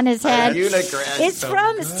horn on his head. It's So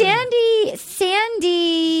from Sandy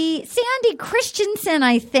Christensen,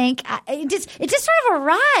 I think. It just sort of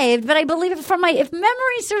arrived, but I believe if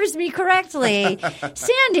memory serves me correctly,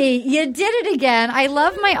 Sandy, you did it again. I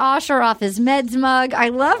love my Osher off his meds mug. I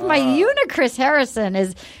love my Chris Harrison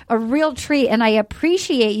is a real treat, and I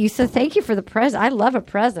appreciate you. So thank you for the present. I love a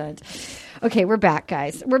present. Okay, we're back,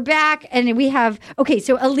 guys. We're back, and we have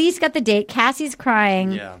so Elise got the date. Cassie's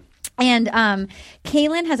crying. Yeah. And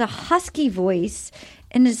Kaylin has a husky voice,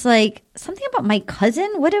 and it's like something about my cousin.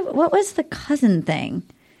 What was the cousin thing?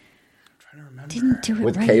 I'm trying to remember. Didn't do it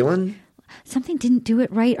With right. Kaylin? Something didn't do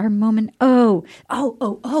it right. Our moment. Oh.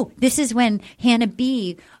 This is when Hannah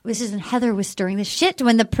B. This is when Heather was stirring the shit.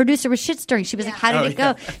 When the producer was shit stirring, she was like, "How did it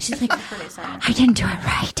go?" She's like, "I didn't do it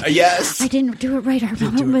right. Yes. I didn't do it right. Our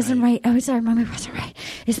moment wasn't right. Oh, sorry, moment wasn't right.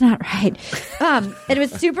 It's not right." And it was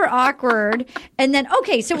super awkward. And then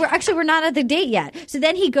so we're not at the date yet. So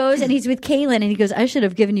then he goes and he's with Kaylin and he goes, "I should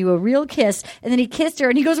have given you a real kiss." And then he kissed her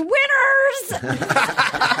and he goes, "Winners!"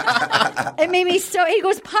 It made me so. He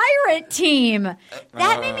goes, "Pirate team."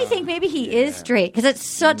 That made me think maybe he is straight because it's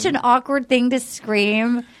such an awkward thing to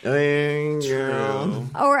scream. True.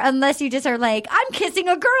 Or unless you just are like, "I'm kissing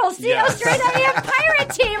a girl. See how straight I am, pirate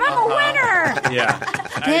team. I'm a winner." Yeah.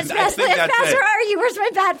 Lance Bass, think that's where it. are you? Where's my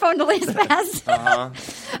bat phone to Lance Bass?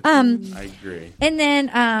 I agree. And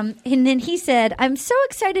then he said, "I'm so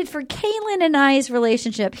excited for Kaylin and I's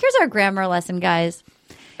relationship." Here's our grammar lesson, guys.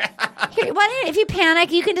 If you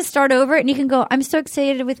panic, you can just start over and you can go, "I'm so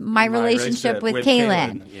excited with my relationship with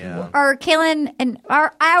Kaylin." Yeah. Or Kaylin and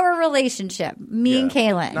our relationship, me and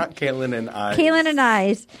Kaylin. Not Kaylin and I. Kaylin and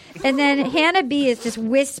I's. And then Hannah B is just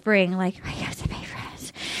whispering like, "I have to be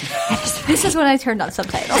friends." This is when I turned on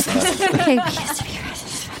subtitles. Okay, we used to be friends.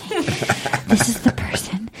 It's funny. This is the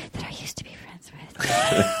person that I used to be friends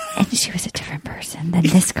with. And she was a different person than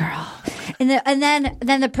this girl. And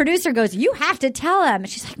then the producer goes, "You have to tell him." And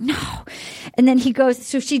she's like, "No." And then he goes,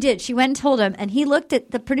 so she did. She went and told him. And he looked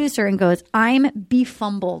at the producer and goes, "I'm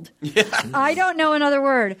befumbled." Yeah. I don't know another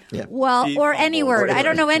word. Yeah. Well, or any word. I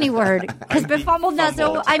don't know any word. Because befumbled now.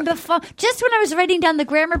 So I'm befumbled. Just when I was writing down the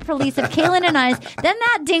grammar police of Kaylin and I's, then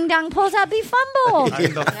that ding dong pulls out befumbled.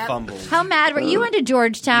 I'm the fumbled. How mad were you? Went to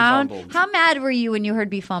Georgetown. Befumbled. How mad were you when you heard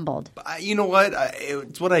befumbled? You know what?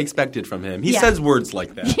 It's what I expected from him. He Yeah. says words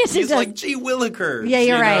like that. Yes, he He's does. like, "Gee Willikers." Yeah,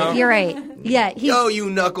 you're you right. know? You're right. Yeah. Yo, you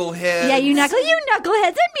knucklehead. Yeah, you knuckleheads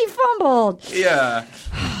and befumbled. Yeah.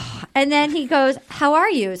 And then he goes, "How are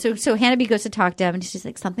you?" So Hannah B goes to talk to him, and she's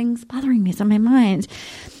like, "Something's bothering me. It's on my mind.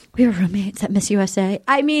 We were roommates at Miss USA."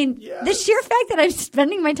 I mean, the sheer fact that I'm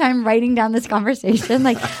spending my time writing down this conversation,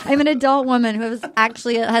 like I'm an adult woman who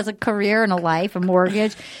has a career and a life, a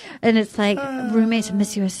mortgage, and it's like roommates at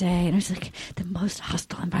Miss USA, and it's like the most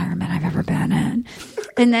hostile environment I've ever been in.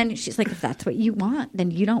 And then she's like, "If that's what you want,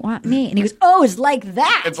 then you don't want me." And he goes, "Oh, it's like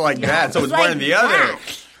that. It's like that. So it's one like or the other. that."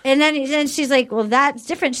 And then she's like, "Well, that's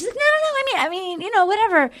different." She's like, "No. I mean,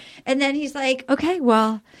 whatever." And then he's like, "Okay,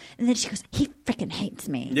 well." And then she goes, "He freaking hates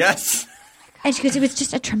me." Yes. And she goes, it was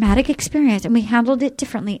just a traumatic experience, and we handled it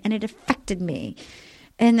differently, and it affected me.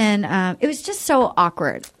 And then it was just so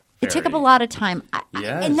awkward. It took up a lot of time.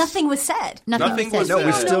 And nothing was said. No, we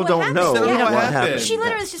still don't know what happened. She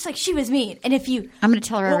literally was just like, she was mean. And if you... I'm going to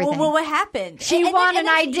tell her everything. Well, what happened? She won and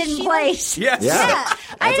I didn't place. Yes. Yeah.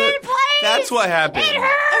 I didn't place. That's what happened. It hurt.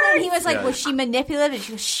 And then he was like, was she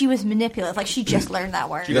manipulative? She was manipulative. Like, she just learned that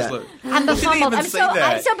word. I'm befuddled. I'm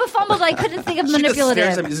so befuddled I couldn't think of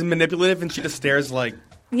manipulative. Is manipulative, and she just stares like...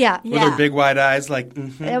 Yeah. With her big wide eyes, like...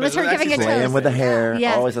 It was her giving it to playing with the hair.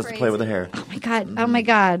 Yeah. Always has to play with the hair. Oh, my God. Oh, my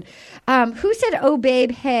God. Who said, oh,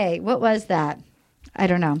 babe, hey? What was that? I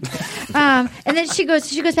don't know. And then she goes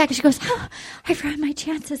back and she goes, oh, I've ruined my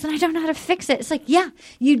chances and I don't know how to fix it. It's like, yeah,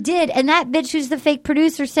 you did. And that bitch who's the fake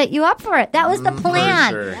producer set you up for it. That was the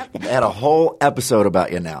plan. Sure. They had a whole episode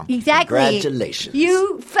about you now. Exactly. Congratulations.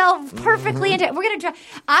 You fell perfectly into it. We're going to try.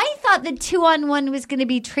 I thought the 2-on-1 was going to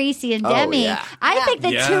be Tracy and Demi. Yeah. I think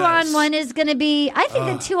the 2-on-1 is going to be, I think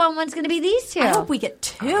the 2-on-1 is going to be these two. I hope we get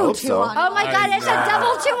two. hope so. Oh my God, it's a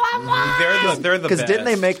double 2-on-1. They're the Because best. didn't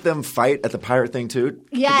they make them fight at the pirate thing too?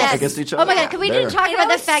 Yes. Against each other? Oh my God, we didn't talk And about I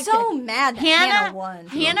the was fact so that mad that Hannah won.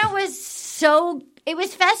 Hannah was so... It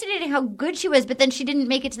was fascinating how good she was, but then she didn't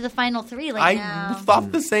make it to the final three. Like, I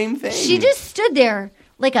thought the same thing. she just stood there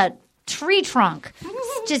like a tree trunk,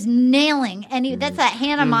 just nailing. And that's that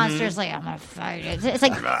Hannah monster. Is like, I'm gonna fight it. It's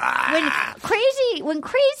like when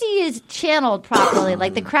crazy is channeled properly,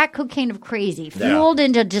 like the crack cocaine of crazy, fueled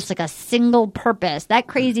into just like a single purpose. That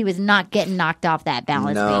crazy was not getting knocked off that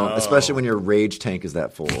balance No, beam. especially when your rage tank is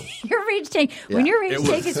that full. Your rage tank. When your rage It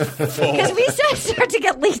tank was is because we start to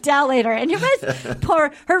get leaked out later, and you must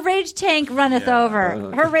pour her rage tank runneth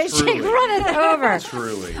over. Her rage tank runneth over.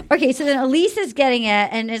 Truly. Okay, so then Elise is getting it,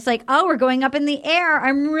 and it's like, oh, we're going up in the air.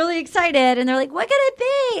 I'm really excited, and they're like, what could it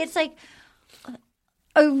be? It's like,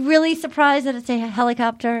 I'm really surprised that it's a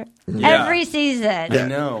helicopter. Yeah. Every season. I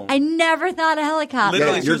know. I never thought a helicopter.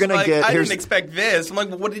 Literally, Yeah, she you're was gonna like, get- I here's- didn't expect this. I'm like,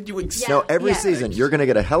 well, what did you expect? No, every Yeah. season you're going to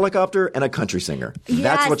get a helicopter and a country singer. That's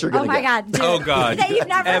Yes. what you're going to get. Oh my God! Dude. Oh, God. That you've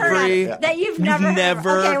never Every- heard of. That you've never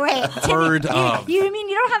never Okay, wait. heard of. You mean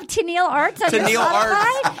you don't have Tennille Arts on your Tennille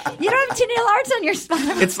Spotify? You don't have Tennille Arts on your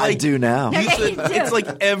Spotify. It's I like do now. you Okay, should- you do. it's like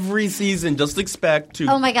every season, just expect to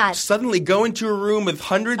Oh my God. suddenly go into a room with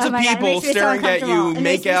hundreds Oh of my God, it people makes me so staring at uncomfortable. you, It makes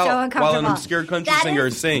make me so out while an uncomfortable. obscure country That singer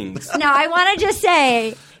is- sings. Now, I want to just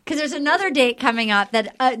say, because there's another date coming up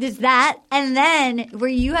that there's that, and then where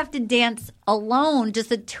you have to dance alone, just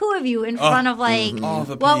the two of you in front of like All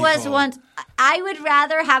the what was people. once. I would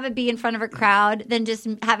rather have it be in front of a crowd than just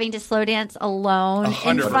having to slow dance alone in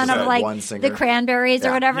 100%. front of like One singer. the Cranberries or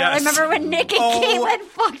Yeah. whatever. I Yes. remember when Nick and Oh. Caitlin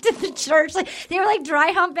fucked at the church. Like they were like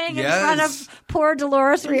dry humping in front Yes. of poor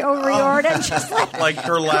Dolores O'Riordan, just Like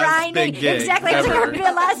her last grinding. big gig Exactly, it's like ever.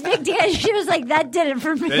 her last big dance. She was like, "That did it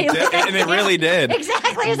for me." It did, and it really did.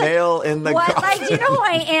 Exactly. It's Nail like, in the what? coffin. Like, do you know who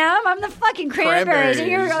I am? I'm the fucking Cranberries. And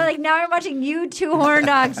you're Cranberries. like, now I'm watching you two horn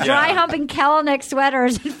dogs dry humping Kellneck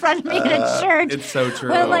sweaters in front of me in a church. It's so true.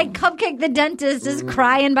 When like Cupcake the dentist is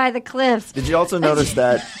crying by the cliffs. Did you also notice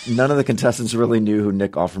that none of the contestants really knew who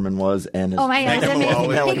Nick Offerman was? And his Oh my God! Nick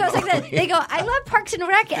Malone. He goes like this. They go, "I love Parks and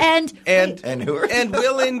Rec," and who are and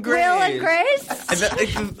Will and Grace. Will and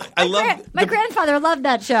Grace. I love My grandfather loved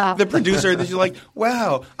that show. the producer. That you're like,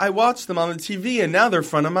 wow, I watched them on the TV, and now they're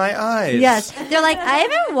front of my eyes. Yes, they're like, I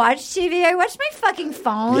haven't watched TV. I watched my fucking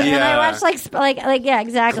phone, and then I Yeah. watched like yeah,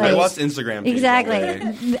 exactly. I watched Instagram. feeds all day.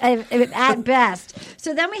 Exactly. At best.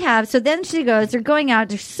 So then she goes, they're going out,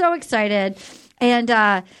 they're so excited, and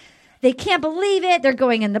they can't believe it. They're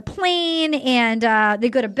going in the plane, and they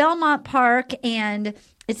go to Belmont Park, and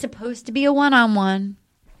it's supposed to be a one-on-one.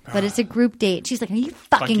 But it's a group date. She's like, are you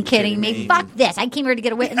fucking kidding me? Fuck this. I came here to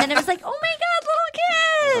get away. And then it was like, oh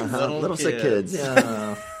my God, little kids. little sick kids.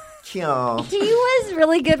 Yeah. Yeah. He was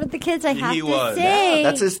really good with the kids, I have He to was. say.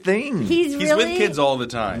 That's his thing. He's He's really with kids all the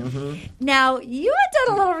time. Now, you had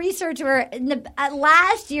done a little research where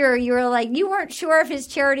last year you were like, you weren't sure if his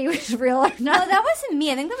charity was real or No, not. that wasn't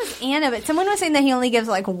me. I think that was Anna. But someone was saying that he only gives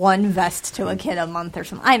like one vest to a kid a month or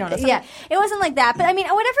something. I don't know. Yeah. It wasn't like that. But I mean,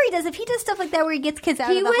 whatever he does, if he does stuff like that where he gets kids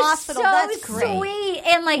out He of the was hospital, so that's great. sweet.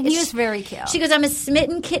 And like, He was very cute. She goes, I'm a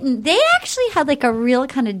smitten kitten. They actually had like a real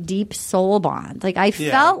kind of deep soul bond. Like, I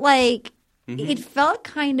felt like it felt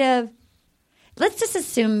kind of. Let's just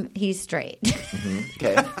assume he's straight.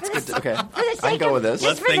 Okay. That's good. Okay. For the I sake can go of- with this. just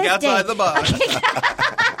Let's for think this outside date. the box.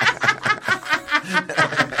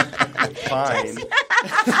 Fine.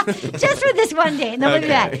 Just for this one day, and then we'll be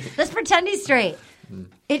back. Let's pretend he's straight.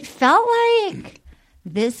 It felt like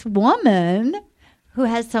this woman who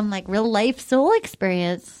has some like real life soul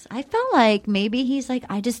experience, I felt like maybe he's like,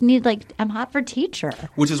 I just need I'm hot for teacher.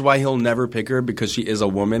 Which is why he'll never pick her because she is a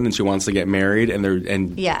woman and she wants to get married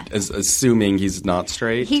is assuming he's not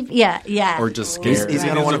straight. Yeah. Or just scared. He's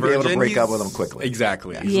going to want to be able to virgin. break up with him quickly.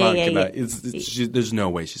 Exactly. He's not gonna. There's no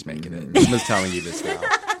way she's making it. I'm just telling you this now.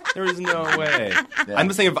 There is no way. Yeah. I'm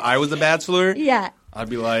just saying if I was a bachelor, I'd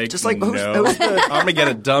be like, just like no. I'm going to get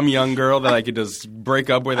a dumb young girl that I could just break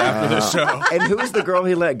up with after the show. And who was the girl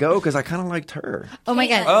he let go? Because I kind of liked her. Oh, my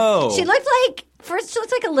God. Oh. She looked like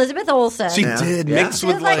Elizabeth Olsen. She did, mixed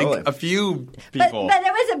with a few people. But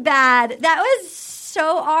that was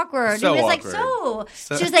so awkward. So it was awkward.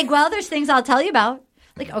 She was like, well, there's things I'll tell you about.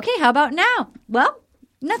 Like, okay, how about now? Well,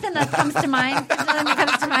 nothing that comes to mind. There's nothing that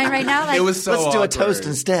comes to mind right now. Like, it was so let's awkward. do a toast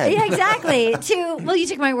instead. Yeah, exactly. Well, you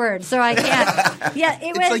took my word, so I can't. Yeah,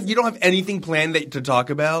 it's like you don't have anything planned to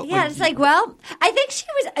talk about. Yeah, it's like, well, I think she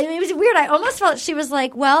was. It was weird. I almost felt she was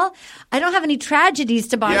like, well, I don't have any tragedies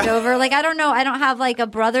to bond over. Like, I don't know. I don't have like a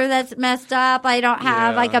brother that's messed up. I don't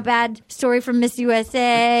have like a bad story from Miss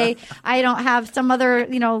USA. I don't have some other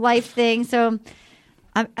life thing. So.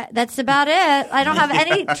 That's about it. I don't have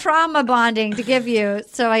any trauma bonding to give you,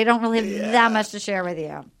 so I don't really have that much to share with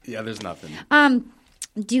you. Yeah, there's nothing.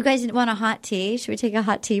 Do you guys want a hot tea? Should we take a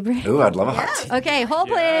hot tea break? Ooh, I'd love a hot tea. Okay, hold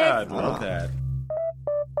please. Yeah, I'd love that.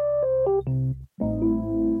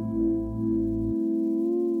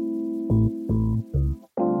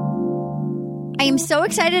 I am so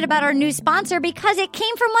excited about our new sponsor because it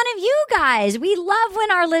came from one of you guys. We love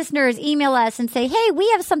when our listeners email us and say, hey, we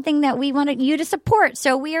have something that we wanted you to support.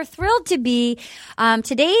 So we are thrilled to be.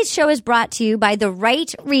 Today's show is brought to you by The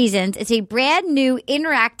Right Reasons. It's a brand new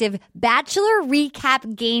interactive Bachelor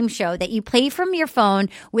recap game show that you play from your phone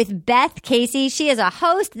with Beth Casey. She is a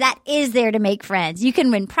host that is there to make friends. You can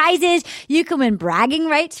win prizes. You can win bragging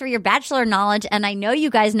rights for your Bachelor knowledge. And I know you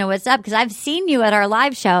guys know what's up because I've seen you at our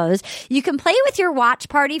live shows. You can play with your watch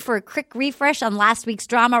party for a quick refresh on last week's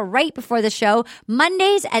drama right before the show,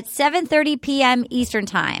 Mondays at 7:30 p.m. Eastern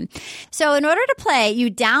Time. So in order to play, you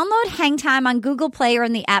download Hangtime on Google Play or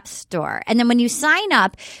in the App Store. And then when you sign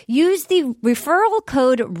up, use the referral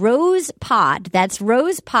code ROSEPOD. That's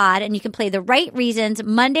ROSEPOD, and you can play The Right Reasons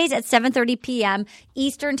Mondays at 7:30 p.m.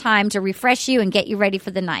 Eastern Time to refresh you and get you ready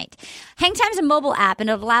for the night. Hangtime's a mobile app, and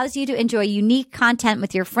it allows you to enjoy unique content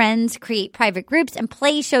with your friends, create private groups, and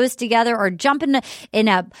play shows together or jump in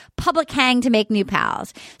a public hang to make new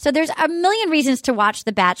pals. So there's a million reasons to watch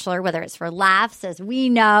The Bachelor, whether it's for laughs, as we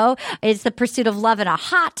know, it's the pursuit of love in a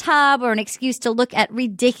hot tub, or an excuse to look at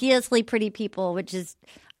ridiculously pretty people, which is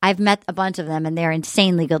I've met a bunch of them, and they're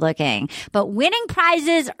insanely good looking. But winning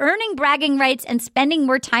prizes, earning bragging rights, and spending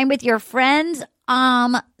more time with your friends,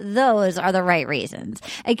 those are the right reasons.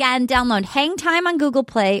 Again, download Hangtime on Google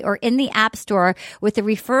Play or in the App Store with the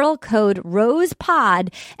referral code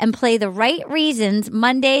ROSEPOD and play The Right Reasons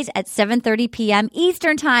Mondays at 7:30 p.m.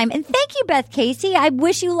 Eastern Time. And thank you, Beth Casey. I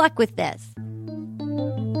wish you luck with this.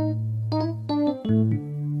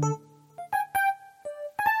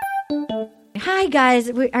 Hi,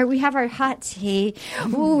 guys. We have our hot tea.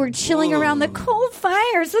 Ooh, we're chilling around the cold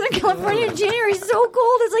fire. Southern California in January is so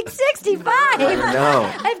cold. It's like 65.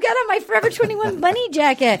 No. I've got on my Forever 21 bunny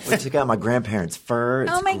jacket. I took out my grandparents' fur.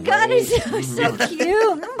 It's oh, my great. God. It's so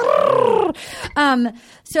cute.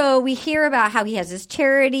 So we hear about how he has his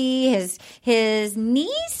charity, his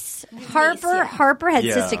niece, Harper. Harper had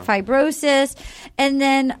cystic fibrosis. And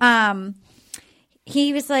then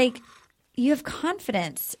he was like, you have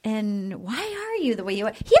confidence, and why are you the way you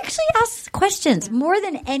are? He actually asks questions more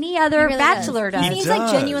than any other bachelor does. He seems like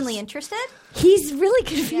genuinely interested. He's really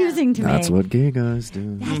confusing to me. That's what gay guys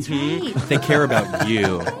do. That's right. They care about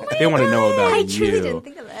you. They want to know about I you. truly didn't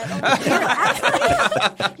think of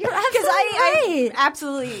that. You're absolutely right.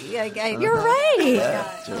 Absolutely. You're right.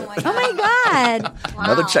 Oh my God.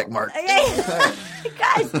 Another check mark. Guys,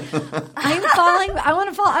 I'm falling. I want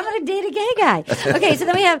to fall. I'm going to date a gay guy. Okay, so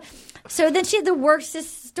then we have. So then she had the worst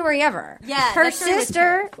story ever. Yeah, her that story was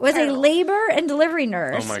sister was a terrible. labor and delivery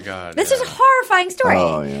nurse. Oh my God! This is a horrifying story.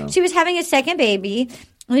 Oh, yeah. She was having a second baby.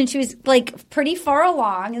 And she was like pretty far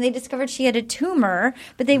along, and they discovered she had a tumor,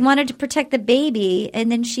 but they wanted to protect the baby,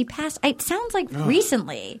 and then she passed. It sounds like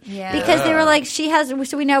recently, because they were like, she has.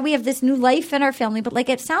 So we know we have this new life in our family, but like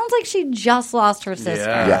it sounds like she just lost her sister.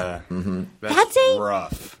 Yeah, That's a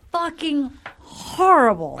rough. Fucking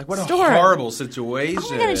horrible. Like what a story. horrible situation.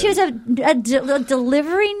 Oh my God! And she was a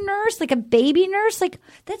delivery nurse, like a baby nurse. Like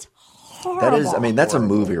that's horrible. That is. I mean, that's a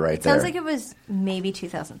movie right there. Sounds like it was maybe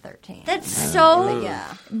 2013. That's so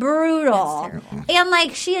Yeah. brutal. That's terrible. And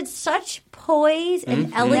like she had such poise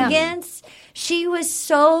and elegance. She was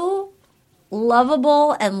so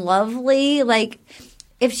lovable and lovely. Like,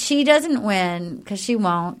 if she doesn't win, because she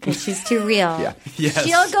won't, because she's too real. Yeah. Yes.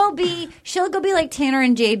 She'll go be like Tanner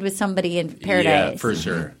and Jade with somebody in Paradise. Yeah, for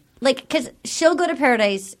sure. Like, because she'll go to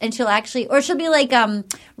Paradise and she'll be like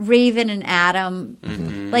Raven and Adam.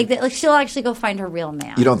 Mm-hmm. Like she'll actually go find her real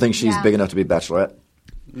man. You don't think she's big enough to be Bachelorette?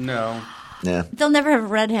 No. Yeah. They'll never have a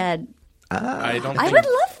redhead. I don't. I would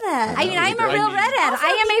love that. I mean, I'm a real redhead.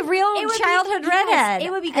 I am a real childhood redhead. It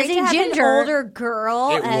would be great as to have ginger. an older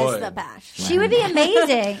girl It as would. the Bachelor. She would be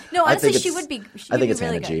amazing. No, honestly, think she it's- would be. I think it's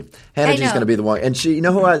really Hannah G. good. Hannah G's know. going to be the one. And she, you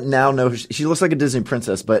know who I now know? She looks like a Disney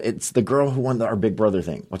princess, but it's the girl who won our Big Brother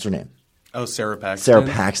thing. What's her name? Oh, Sarah Paxton. Sarah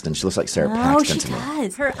Paxton. She looks like Sarah Oh, Paxton she to me.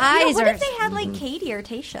 does. Her eyes What are- if they had like Katie or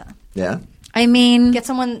Tayshia? Yeah. I mean, Get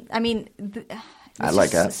someone. I mean, I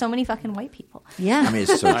like that. So many fucking white people. yeah. I mean,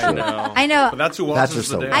 it's so true. I know. But that's who That's watches her the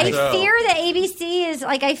so- damn I show. fear that ABC is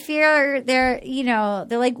like. I fear they're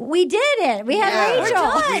like, we did it. We had Yeah,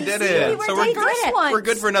 Rachel. we did See, it. we were So the we're first good. ones. We're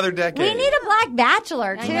good for another decade. We need a black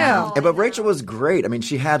bachelor too. know. But Rachel was great. I mean,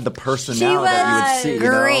 she had the personality that you would see.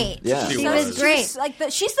 great. You know? Yeah. She She was was.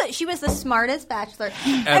 great. She was the smartest Bachelor.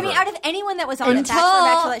 I Ever. mean, out of anyone that was on the Bachelorette,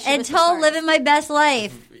 she was the Until smartest. living my best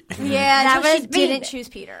life. Yeah, That until she was me. didn't choose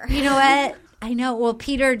Peter. You know what? I know. Well,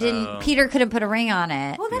 Peter didn't. Peter couldn't put a ring on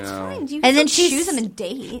it. Well, that's No. fine. You And can then still she's- choose him and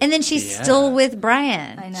date. And then she's Yeah. still with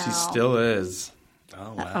Brian. I know. She still is.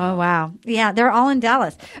 Oh wow. Oh, wow. Yeah, they're all in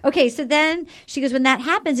Dallas. Okay, so then she goes, when that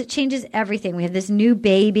happens, it changes everything. We have this new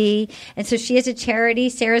baby. And so she has a charity,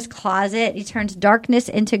 Sarah's Closet. He turns darkness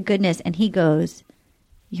into goodness. And he goes,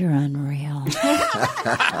 you're unreal.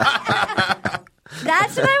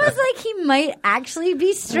 That's when I was like, he might actually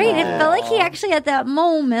be straight. It felt like he actually at that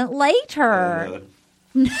moment liked her.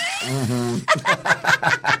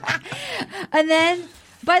 And then,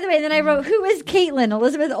 by the way, then I wrote, who is Caitlin?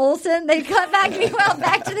 Elizabeth Olsen? They cut back, meanwhile,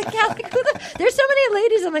 back to the cat. Like, there's so many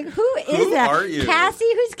ladies. I'm like, who is Who that? are you? Cassie?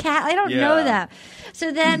 Who's Cat? I don't know Yeah. that.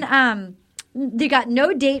 So then, they got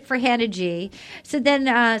no date for Hannah G. So then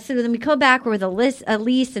we go back. We're with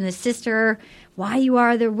Elise and his sister. Why you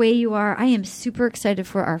are the way you are. I am super excited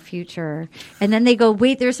for our future. And then they go,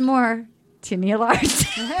 wait, there's more. Tennille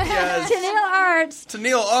Arts. Yes. Tennille Arts.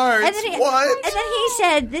 Tennille Arts. And then, What? And then he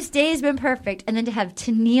said, this day has been perfect. And then to have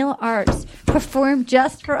Tennille Arts perform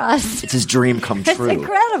just for us. It's his dream come It's true.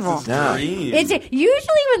 incredible. Yeah. Dream. It's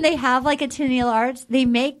usually when they have like a Tennille Arts, they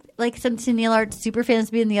make like some Tennille Arts super fans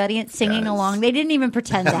be in the audience singing Yes. along. They didn't even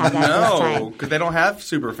pretend to have that this No, time. because they don't have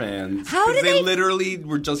super fans. How 'Cause did they they- literally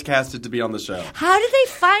were just casted to be on the show. How did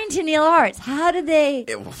they find Tennille Arts? How did they?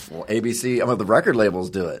 Well, ABC, the record labels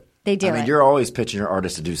do it. They do I mean, it. you're always pitching your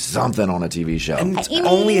artist to do something on a TV show. And it's mean-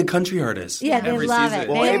 only a country artist. Yeah, they every love season. it.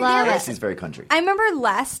 well, They love it. ABC's very country. I remember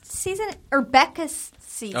last season or Becca's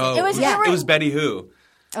season. Oh, it was it was Betty Who.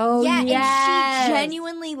 Oh, yeah, yes. and she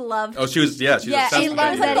genuinely loved. Oh, she was obsessed yeah, with it was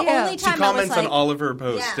loves like Betty the Betty Who. only Who. She time I was comments like, on all of her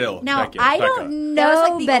posts Yeah. still. Now, Becca. I don't That was,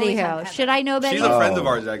 know like, the Betty only Who. time ever. Should I know Betty She's Who? a friend of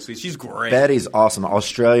ours, actually. She's great. Betty's awesome.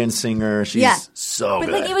 Australian singer. She's Yeah. so But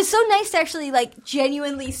good. like, it was so nice to actually like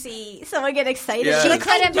genuinely see someone get excited. Yeah, She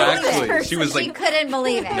couldn't believe exactly. this person. She was She like, couldn't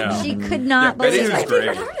believe it. No. She could not Betty believe was it.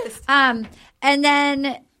 great. And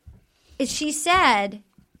then she said,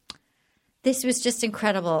 this was just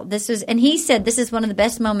incredible. And he said, this is one of the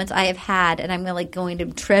best moments I have had, and I'm going to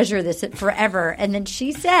treasure this forever. And then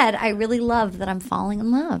she said, I really love that I'm falling in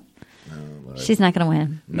love. She's not going to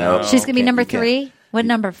win. No. She's going to be Can't- number you can't. 3. What,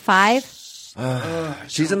 number 5?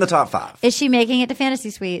 She's in the top 5. Is she making it to Fantasy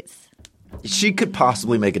Suites? She could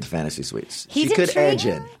possibly make it to Fantasy Suites. He's she could intrigued. edge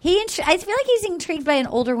in. I feel like he's intrigued by an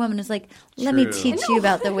older woman who's like, let me True. teach you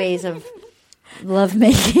about the ways of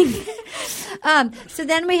lovemaking. So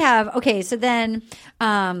then we have,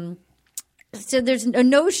 so there's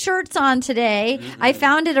no shirts on today. Mm-hmm. I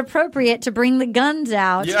found it appropriate to bring the guns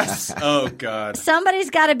out. yes. Oh, God. Somebody's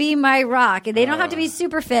got to be my rock. And they don't have to be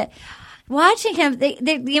super fit. Watching him,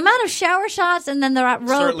 the amount of shower shots and then the rope,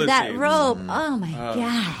 Shirtless that scenes. rope. Oh, my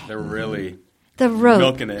God. They're really The rope.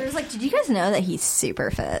 milking It it. was like, did you guys know that he's super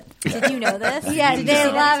fit? Did you know this? Yeah, Did you they see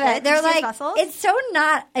love that? it. They're Did you see his like, muscles? it's so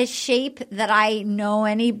not a shape that I know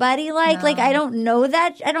anybody like. Like, I don't know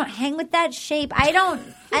that. I don't hang with that shape. I don't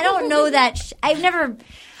know that.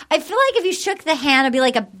 I feel like if you shook the hand, it'd be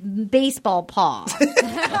like a baseball paw.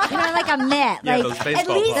 Like a mitt. Yeah, like, those at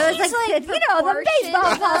baseball least paws. those, like, the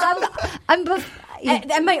baseball paws.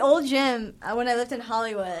 At my old gym, when I lived in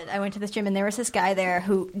Hollywood, I went to this gym and there was this guy there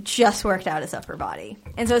who just worked out his upper body.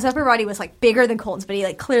 And so his upper body was like bigger than Colton's, but he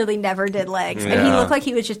like clearly never did legs. And he Yeah. looked like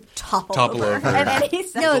he was just topple over. over. And he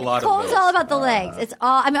said, No, a lot of Cole's those. all about the legs. It's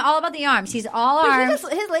all about the arms. He's all arms.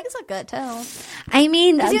 his legs look good too. I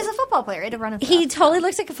mean, because he was a football player. He had to run. He totally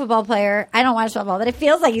looks like a football player. I don't watch football, but it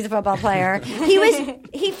feels like he's a football player.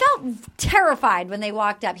 He felt terrified when they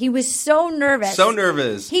walked up. He was so nervous. So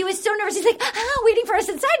nervous. He was so nervous. He's like, waiting for us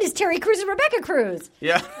inside is Terry Crews and Rebecca Cruz.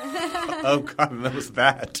 Yeah. Oh God, that was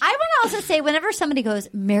bad. I want to also say, whenever somebody goes,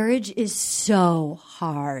 marriage is so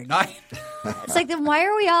hard. It's like, then why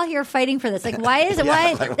are we all here fighting for this? Like, why is it?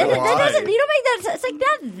 Why? Like, that why? doesn't. You don't make that. It's like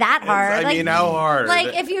not that hard. I mean, how hard?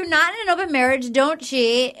 Like, if you're not in an open marriage, don't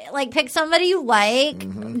cheat. Like, pick somebody you like.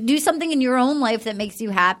 Do something in your own life that makes you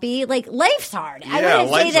happy. Like, life's hard. I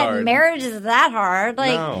wouldn't say that hard. marriage is that hard.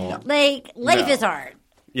 Like, life is hard.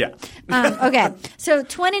 Yeah. Okay. So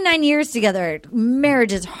 29 years together.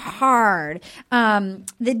 Marriage is hard. The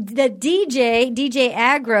DJ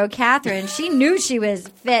Agro, Catherine, she knew she was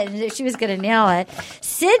fit and she was going to nail it.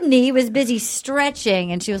 Sydney was busy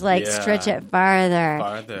stretching and she was like, stretch it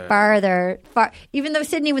farther. Even though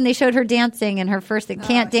Sydney, when they showed her dancing and her first thing,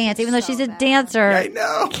 can't dance, even though she's a dancer. I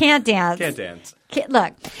know. Can't dance. Can't dance.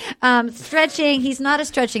 Look, stretching. He's not a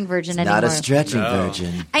stretching virgin anymore. Not a stretching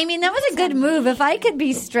virgin. I mean, that was a good move. If I could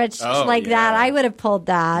be stretched that, I would have pulled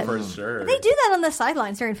that. For sure. They do that on the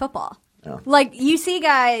sidelines during football. Oh. Like, you see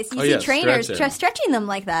trainers stretching them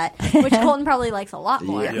like that, which Colton probably likes a lot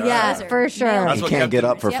more. Yeah, for sure. That's can't get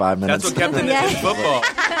up for 5 minutes. That's what kept him in football.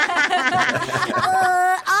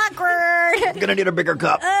 Awkward. I'm going to need a bigger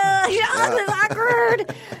cup. This is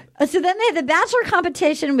awkward. So then they had the Bachelor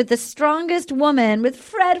competition with the strongest woman with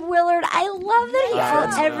Fred Willard. I love that he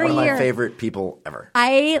Fred's every year. one of my favorite people ever.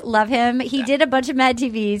 I love him. He did a bunch of Mad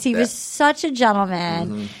TVs. He was such a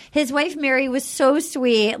gentleman. His wife Mary was so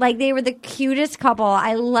sweet. Like, they were the cutest couple.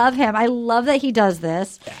 I love him. I love that he does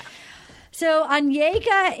this. So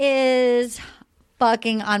Onyeka is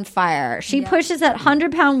fucking on fire. She pushes that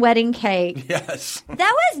 100-pound wedding cake. Yes.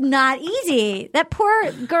 That was not easy. That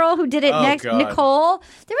poor girl who did it Nicole,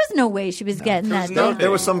 there was no way she was getting that.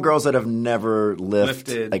 There were some girls that have never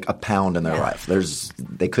lifted like a pound in their life.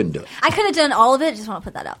 They couldn't do it. I could have done all of it. Just want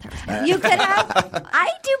to put that out there. You could have.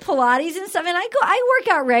 I do Pilates and stuff, and I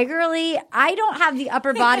work out regularly. I don't have the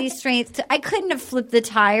upper body strength. I couldn't have flipped the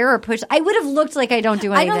tire or pushed. I would have looked like I don't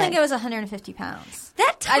do anything. I don't think it was 150 pounds.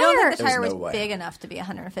 That tire. I don't think the tire was way. big enough to be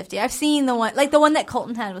 150. I've seen the one that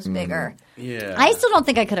Colton had was bigger. Yeah. I still don't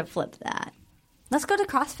think I could have flipped that. Let's go to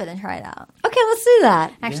CrossFit and try it out. Okay, let's do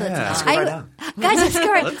that. Actually, Let's go right now. Guys, let's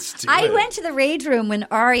go right. Let's do I it. went to the rage room when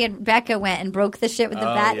Ari and Becca went and broke the shit with the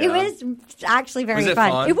bat. Yeah. It was actually very Was it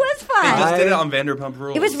fun. fun? It was They fun. just did it on Vanderpump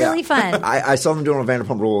Rules. It was really fun. I saw them doing it on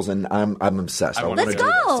Vanderpump Rules, and I'm obsessed. I wanna Let's do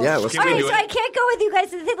go. this. Yeah, let's All do right, it. so I can't go with you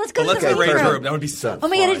guys. Let's go Let's to go the Rage rage Room. room. That would be so Oh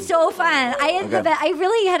my god, it's so fun. I had the Okay. best. I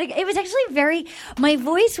really had. It was actually very. My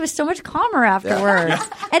voice was so much calmer afterwards.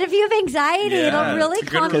 And if you have anxiety, it'll really it's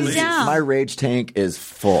a good calm you release. down. My rage tank is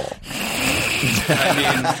full. I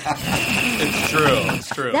mean, it's true. It's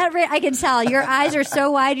true. I can tell. Your eyes are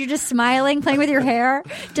so wide. You're just smiling, playing with your hair,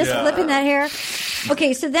 just flipping that hair.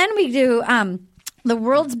 Okay, so then we do the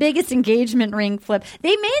world's biggest engagement ring flip.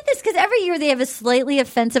 They made this because every year they have a slightly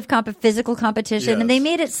offensive physical competition, and they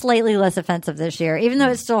made it slightly less offensive this year, even though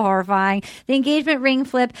it's still horrifying. The engagement ring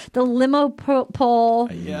flip, the limo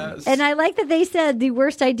pole. Yes. And I like that they said the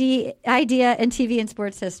worst idea in TV and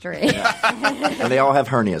sports history. And they all have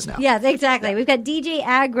hernias now. Yes, exactly. We've got DJ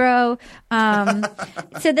Agro.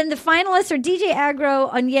 So then the finalists are DJ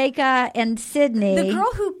Agro, Onyeka, and Sydney. The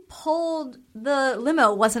girl who pulled the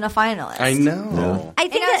limo wasn't a finalist. I know. I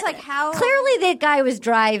think And I was that- like, how- clearly that guy was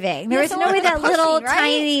driving. There Yeah, was so no way was that the pushing, little right?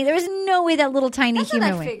 tiny. There was no way that little tiny That's what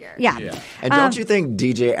human. I would- figured. Yeah. And don't you think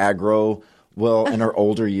DJ Agro will, in her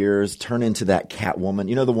older years, turn into that Catwoman?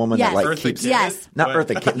 You know, the woman Yes. that Eartha keeps... Kitt? Yes. Not What?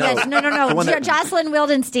 Eartha Kitt. No. Yes, no. The one that- Jocelyn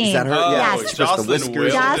Wildenstein. Is that her? Oh, Yeah. Yes. It's just the Jocelyn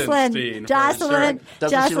whiskers. Wildenstein. Jocelyn.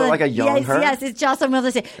 Doesn't she look like a young yes, her? Yes, it's Jocelyn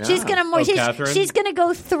Wildenstein. She's gonna. Catherine? She's gonna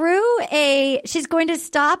go through She's going to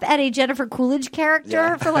stop at a Jennifer Coolidge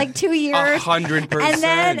character for like 2 years. 100%.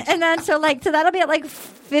 And then so that'll be at like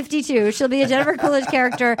 52. She'll be a Jennifer Coolidge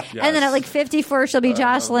character, and then at like 54, she'll be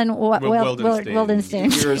Jocelyn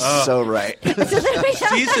Wildenstein. You're so right.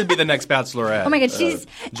 She should be the next Bachelorette. Oh my god, she's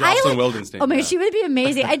Jocelyn Wildenstein. Oh my god, she would be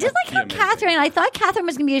amazing. I did like how amazing. Catherine. I thought Catherine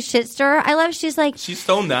was gonna be a shit stirrer. I love. She's like. She's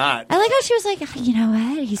so not. I like how she was like, "Oh, you know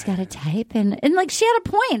what? He's got a type, and like she had a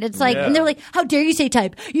point. It's like, and they're like, how dare you say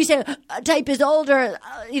type? You say type is older.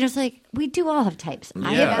 It's like we do all have types.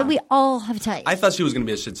 Yeah. We all have types. I thought she was going to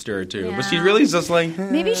be a shit stirrer too, but she really is just like.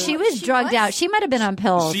 Maybe she was drugged out. She might have been on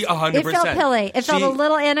pills. She 100%. It felt pilly. It felt a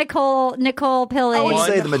little Nicole pilly. I would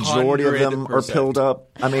say the majority of them are 100%. pilled up.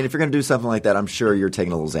 I mean, if you're going to do something like that, I'm sure you're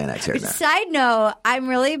taking a little Xanax here and there. Side note, I'm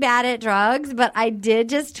really bad at drugs, but I did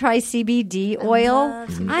just try CBD oil.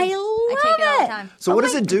 I I take it all the time. So what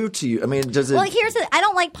does it do to you? I mean, does it? Well, I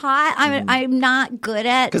don't like pot. I'm not good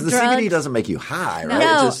at because the drugs. CBD doesn't make you high, right?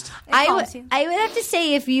 No, I would have to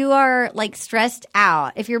say if you are like stressed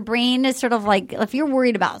out, if your brain is sort of like, if you're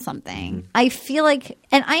worried about something, I feel like,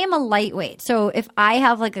 and I am a lightweight, so if I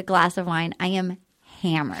have like a glass of wine, I am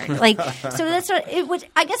hammered. Like, so that's what it would.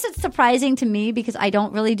 I guess it's surprising to me because I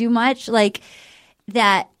don't really do much. Like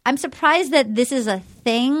that, I'm surprised that this is a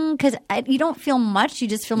thing because you don't feel much. You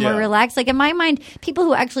just feel more relaxed. Like in my mind, people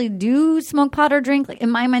who actually do smoke pot or drink, like in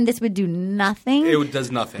my mind, this would do nothing. It does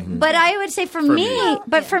nothing. But I would say for me,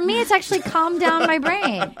 it's actually calmed down my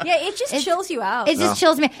brain. Yeah, it just chills you out. It just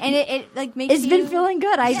chills me, and it like makes. It's been feeling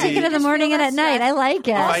good. I take it in the morning and at night. I like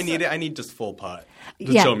it. If I need it, I need just full pot.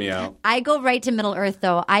 Just chill me out. I go right to Middle Earth,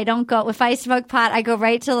 though. I don't go. If I smoke pot, I go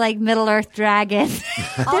right to like Middle Earth Dragon.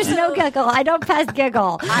 There's no giggle. I don't pass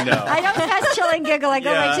giggle. I don't pass chill and giggle. I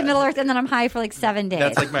go right to Middle Earth, and then I'm high for like 7 days.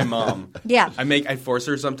 That's like my mom. I force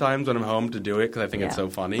her sometimes when I'm home to do it because I think it's so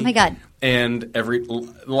funny. Oh my God. And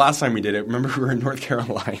the last time we did it, remember we were in North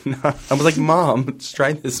Carolina. I was like, "Mom, let's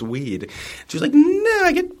try this weed." She was like,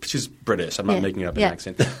 "No, she's British. I'm not making up an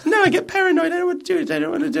accent. No, I get paranoid. I don't want to do it. I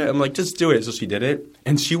don't want to do it." I'm like, "Just do it." So she did it,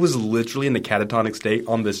 and she was literally in a catatonic state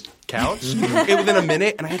on this couch within a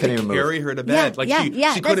minute, and I had to carry her to bed.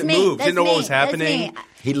 She couldn't move. She didn't know what was happening.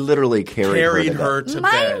 He literally carried her to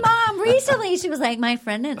My bed. mom recently, she was like, my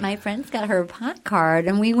friend's got her pot card,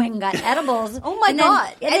 and we went and got edibles. Oh my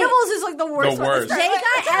God. Edibles is like the worst. They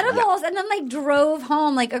got edibles and then like drove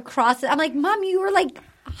home like across it. I'm like, Mom, you were like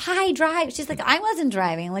high drive. She's like, I wasn't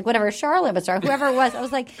driving. Like whatever, Charlotte was, or whoever it was. I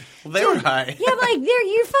was like, well, they were high. Yeah, I'm like,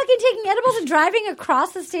 you're fucking taking edibles and driving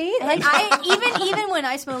across the state. Like even when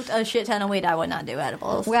I smoked a shit ton of weed, I would not do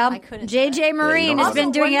edibles. Well, I couldn't. JJ Marine has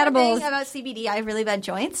been doing edibles. Thing about CBD, I have really bad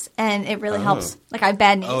joints, and it really helps. Like I have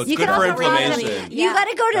bad knees. Oh, it's good for inflammation. You got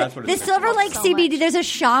to go to the Silver Lake CBD. There's a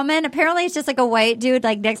shaman. Apparently, it's just like a white dude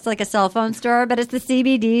like next to like a cell phone store, but it's the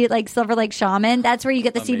CBD like Silver Lake Shaman. That's where you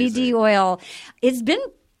get the CBD oil. It's been.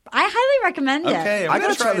 I highly recommend it. Okay, I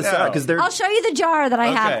gotta try this out because I'll show you the jar that I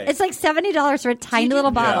have. It's like $70 for a tiny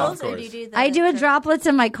little bottle. I do droplets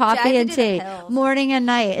in my coffee and tea, morning and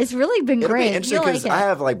night. It's really been great. Be interesting because I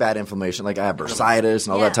have like bad inflammation, like I have bursitis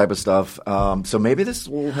and all that type of stuff. So maybe this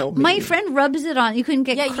will help me. My friend rubs it on. You can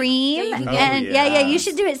get cream, and you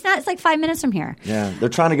should do it. It's like 5 minutes from here. Yeah, they're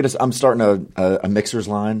trying to get us. I'm starting a mixers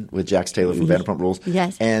line with Jax Taylor from Vanderpump Rules.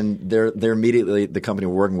 Yes, and they're immediately the company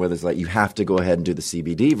we're working with is like you have to go ahead and do the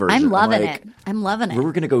CBD version. I'm loving it. I'm loving it. We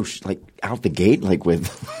were going to go out the gate with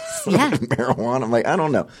marijuana. I'm like, I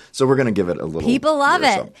don't know. So we're going to give it a little. People love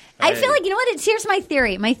it. I feel like, you know what? Here's my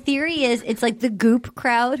theory. My theory is it's like the goop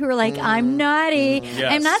crowd who are like, I'm naughty.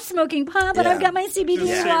 Yes. I'm not smoking pot, but I've got my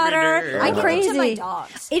CBD water. I'm crazy. My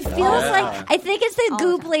dogs. It feels like, I think it's the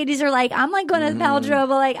goop ladies are like, I'm like going to Paldro,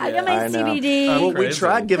 but like, I got my CBD. Well, we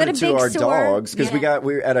tried giving it to our dogs because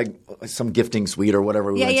we were at some gifting suite or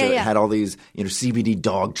whatever. We went to had all these CBD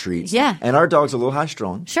dog treats. Yeah. And our dog's a little high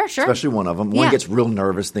strung. Sure. Especially one of them. One gets real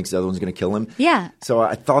nervous, thinks the other one's going to kill him. Yeah. So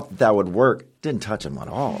I thought that would work. Didn't touch him at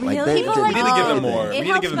all. Really? We need to give them more. It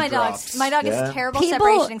helps my dogs. My dog has terrible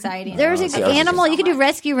separation anxiety. There's an animal. You can do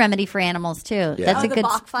rescue remedy for animals too. Yeah. That's a good.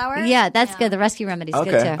 Bach flower? Yeah, that's good. The rescue remedy's good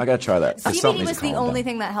too. Okay, I got to try that. CBD was the only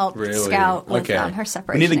thing that helped Scout with her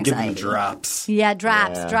separation anxiety. We need to give them drops. Yeah,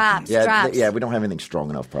 drops. Yeah, we don't have anything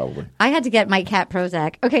strong enough probably. I had to get my cat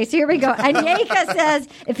Prozac. Okay, so here we go. Anyeka says,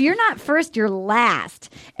 if you're not first, you're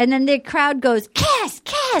last. And then the crowd goes, kiss,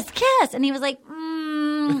 kiss, kiss. And he was like,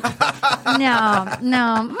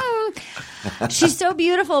 no. She's so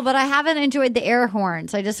beautiful, but I haven't enjoyed the air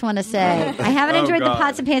horns. I just want to say I haven't enjoyed the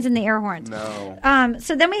pots and pans and the air horns. No.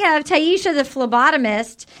 So then we have Taisha, the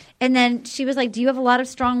phlebotomist, and then she was like, "Do you have a lot of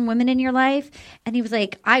strong women in your life?" And he was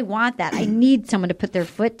like, "I want that. I need someone to put their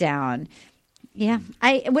foot down." Yeah,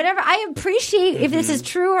 I appreciate if this is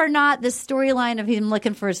true or not. The storyline of him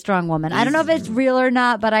looking for a strong woman. I don't know if it's real or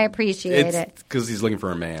not, but I appreciate it because he's looking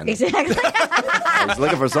for a man. Exactly. He's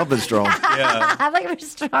looking for something strong. Yeah, I'm looking for a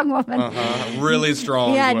strong woman. Really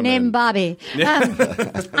strong. Yeah, woman. named Bobby. So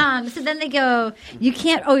then they go, you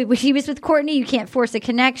can't. Oh, he was with Courtney. You can't force a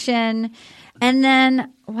connection. And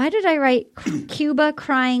then why did I write Cuba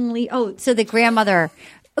crying? So the grandmother.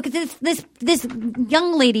 Okay, this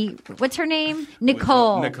young lady, what's her name?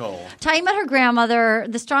 Nicole. Talking about her grandmother,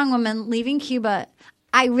 the strong woman leaving Cuba.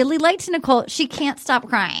 I really liked Nicole. She can't stop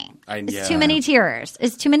crying. It's too many tears.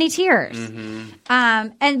 Mm-hmm.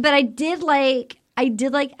 But I did like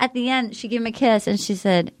at the end. She gave him a kiss and she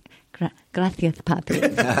said, Gracias, papi.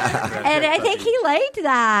 And I think he liked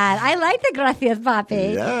that. I like the gracias,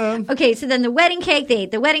 papi. Yeah. Okay, so then the wedding cake. They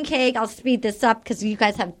ate the wedding cake. I'll speed this up because you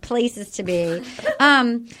guys have places to be.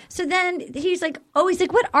 So then he's like,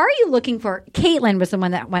 what are you looking for? Caitlin was the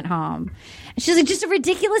one that went home. And she's like, just a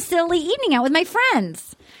ridiculous, silly evening out with my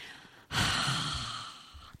friends.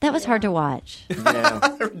 That was hard to watch.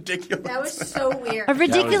 Yeah. Ridiculous. That was so weird. A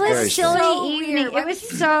ridiculous, silly so evening. weird. It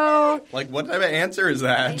was so. Like, what type of answer is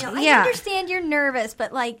that? I understand you're nervous,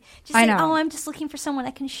 but just I say, know. I'm just looking for someone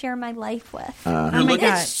I can share my life with. Oh my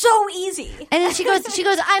God. It's so easy. And then she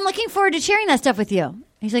goes, I'm looking forward to sharing that stuff with you.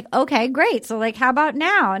 He's like, okay, great. So how about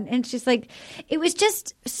now? And she's like, it was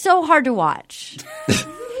just so hard to watch.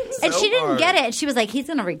 And she didn't get it. And she was like, he's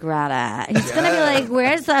going to regret it. He's going to be like,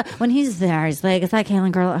 where's the, when he's there, he's like, is that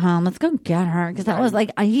Caitlin girl at home? Let's go get her. Because that was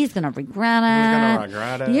like, he's going to regret it. He's going to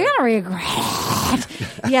regret it. You're going to regret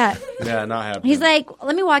it. Yeah. Yeah, not happy. He's like,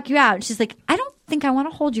 let me walk you out. And she's like, I don't think I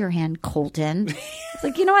want to hold your hand, Colton. It's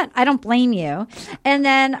like, you know what? I don't blame you. And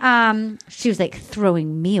then she was like,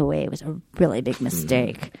 throwing me away was a really big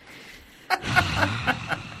mistake.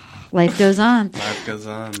 Life goes on. Life goes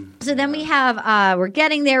on. So then we have, we're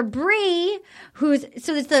getting there. Bree, it's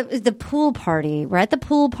the pool party. We're at the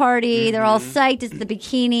pool party. They're all psyched. It's the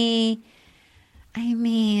bikini. I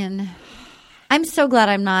mean, I'm so glad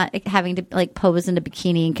I'm not having to pose in a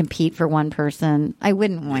bikini and compete for one person. I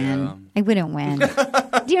wouldn't win. Yeah. I wouldn't win. Do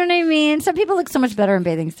you know what I mean? Some people look so much better in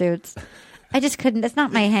bathing suits. I just couldn't. That's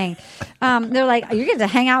not my hang. They're like, you're going to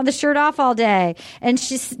hang out with the shirt off all day. And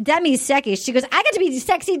Demi's sexy. She goes, I get to be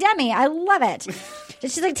sexy Demi. I love it.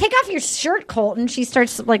 And she's like, take off your shirt, Colton. She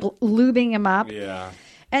starts lubing him up. Yeah.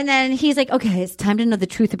 And then he's like, okay, it's time to know the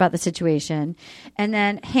truth about the situation. And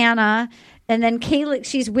then Hannah, and then Kaylin,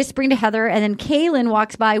 she's whispering to Heather, and then Kaylin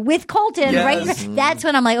walks by with Colton. Yes. Right. That's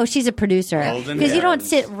when I'm like, oh, she's a producer. Because you don't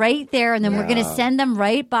sit right there, and then we're going to send them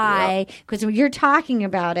right by because you're talking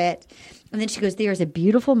about it. And then she goes, there's a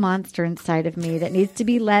beautiful monster inside of me that needs to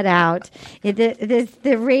be let out.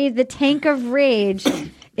 The tank of rage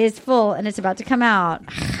is full, and it's about to come out.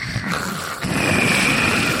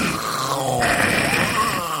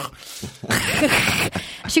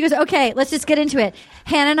 She goes, okay, let's just get into it.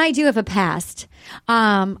 Hannah and I do have a past.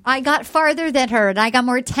 I got farther than her, and I got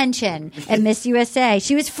more attention at Miss USA.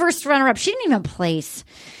 She was first runner-up. She didn't even place.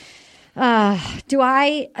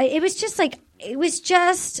 It was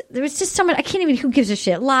just there was just so much. I can't even. Who gives a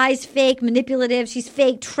shit? Lies, fake, manipulative. She's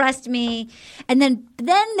fake. Trust me. And then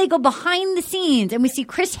they go behind the scenes, and we see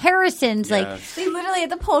Chris Harrison's They literally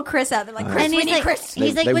had to pull Chris out. They're like, Chris, and we need Chris.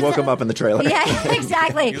 They woke him up in the trailer. Yeah,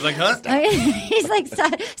 exactly. He's like, huh? He's like,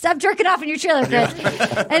 stop jerking off in your trailer, Chris.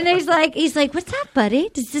 And he's like, what's that,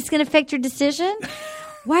 buddy? Is this going to affect your decision?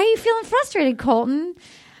 Why are you feeling frustrated, Colton?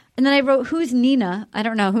 And then I wrote, who's Nina? I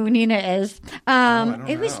don't know who Nina is.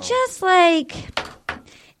 It was just like,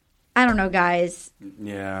 I don't know, guys.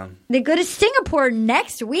 Yeah. They go to Singapore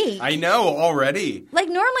next week. I know, already.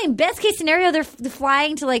 Normally, best case scenario, they're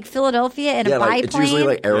flying to Philadelphia in a biplane. It's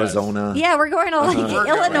usually Arizona. Yeah, we're going to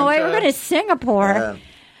Illinois. We're going to Singapore. Yeah.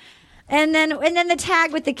 And then the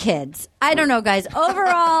tag with the kids. I don't know, guys.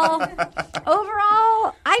 Overall,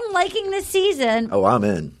 I'm liking this season. Oh, I'm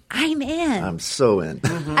in. I'm so in.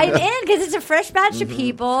 I'm in because it's a fresh batch of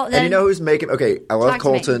people. And you know who's making? Okay, I love Talk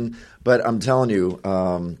to me. Colton, but I'm telling you,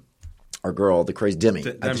 our girl, the crazy Demi,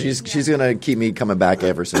 she's gonna keep me coming back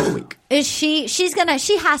every single week. Is she? She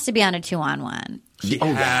has to be on a 2-on-1.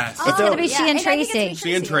 Yes. It's going to be she and Tracy.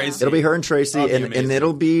 She and Tracy. It'll be her and Tracy, That'll be and amazing.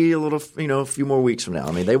 it'll be a few more weeks from now.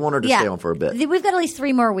 I mean, they want her to stay on for a bit. We've got at least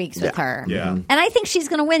 3 more weeks with her. Yeah. And I think she's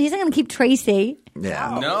going to win. He's not going to keep Tracy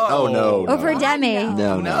Yeah. No. Oh no. over Demi.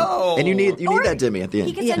 No. And you need that Demi at the end.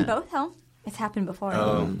 He could send both home. It's happened before.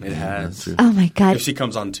 Oh, it has. Oh my God. If she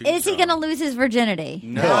comes on too. Is he going to lose his virginity?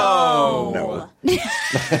 No. He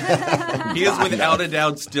is without a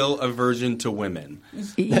doubt still a virgin to women.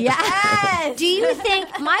 Yes. Do you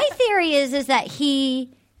think my theory is that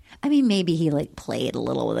maybe he played a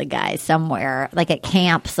little with a guy somewhere, at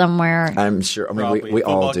camp somewhere. I'm sure. I mean, Probably. we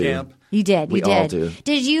all Football do. camp. You did. We all do.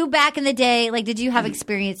 Did you back in the day? Did you have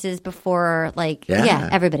experiences before? Yeah.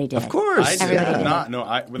 Everybody did. Of course. I did Everybody did. not. No,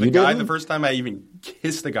 with a You guy, didn't? the first time I even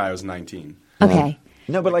kissed a guy, I was 19. Okay.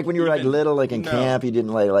 No, but when you were little, in No. camp, you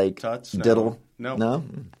didn't Touch? No. diddle. No. No.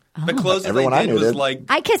 The closest Everyone I I did knew was did.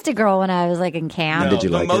 I kissed a girl when I was in camp. No, Did you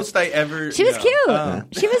the like most I ever. She was no.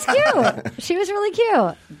 cute. She was cute. She was really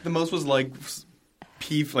cute. The most was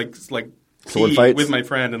peeve, Sword pee fights? with my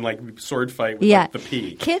friend and like sword fight with Yeah. like, the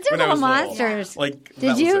pee. Kids are when I little was little. monsters. Like,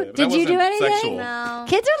 Did you do wasn't anything? Sexual. No.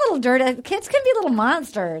 Kids are little dirty. Kids can be little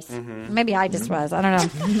monsters. Mm-hmm. Maybe I just was. I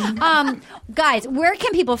don't know. Guys, where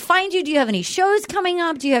can people find you? Do you have any shows coming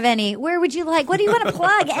up? Do you have any? Where would you like? What do you want to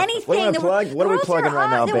plug? Anything? What do you want to plug? What are we world's plugging your right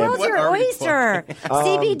now, the babe? world's What your are we oyster.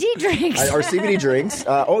 CBD drinks. Our CBD drinks.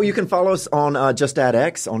 You can follow us on Just Add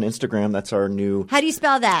X on Instagram. That's our new. How do you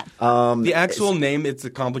spell that? The actual name, it's a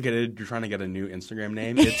complicated. You're trying to get a new Instagram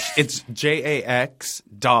name. It's JAX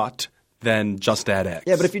dot then Just Add X.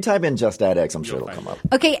 Yeah, but if you type in Just Add X, I'm sure it'll come up.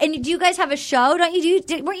 Okay, and do you guys have a show? Don't you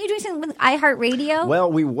do? Weren't you doing something with iHeartRadio?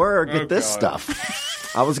 Well, we were. Get this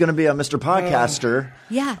stuff. I was going to be a Mr. Podcaster.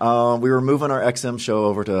 Yeah. We were moving our XM show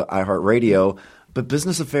over to iHeartRadio. But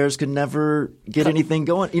business affairs could never get anything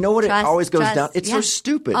going. You know what? It always goes down. It's so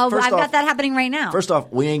stupid. Oh, First I've got that happening right now. First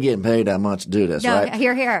off, we ain't getting paid that much to do this, No, right?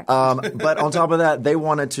 here. But on top of that, they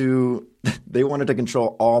wanted to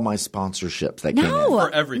control all my sponsorships that came in.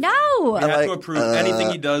 For everything. No. They had like, to approve anything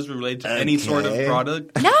he does related to any sort of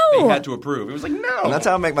product. No. They had to approve. It was like, no. And that's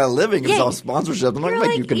how I make my living. It's Yeah. all sponsorships. I'm not You're going to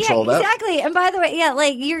make you control that. Exactly. And by the way,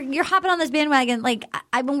 like you're hopping on this bandwagon. Like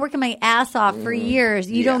I've been working my ass off for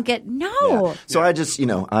years. You don't get Yeah. So I just,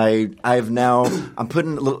 I'm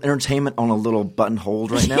putting a little entertainment on a little buttonhole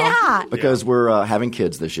right now. Yeah. Because we're having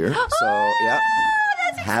kids this year. So, yeah.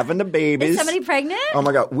 Having the babies. Is somebody pregnant? Oh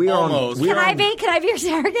my God, we are on. Almost. Can I be your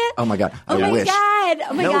surrogate? Oh my God, Oh I my wish. God!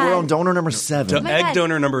 Oh my No, God! we're on donor number 7. my Egg God.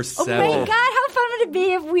 donor number Oh 7. my God! How fun would it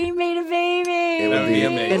be if we made a baby? It would That would be be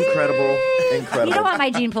amazing. incredible. You don't want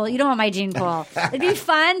my gene pool. It'd be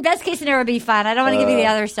fun. Best case scenario would be fun. I don't want to give you the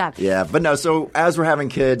other stuff. Yeah, but no. So as we're having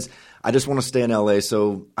kids, I just want to stay in LA.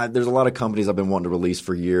 So there's a lot of companies I've been wanting to release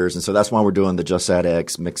for years, and so that's why we're doing the Just Add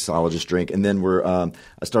X mixologist drink, and then I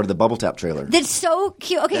started the Bubble Tap trailer. That's so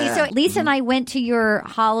cute. Okay, Yeah. so Lisa and I went to your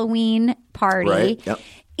Halloween party. Right, yep.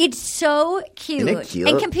 It's so cute. Isn't it cute?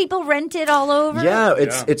 And can people rent it all over? Yeah,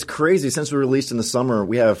 it's crazy. Since we released in the summer,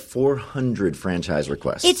 we have 400 franchise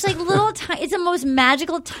requests. It's like little, it's the most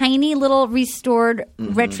magical, tiny little restored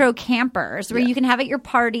retro campers where you can have at your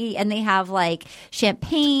party, and they have like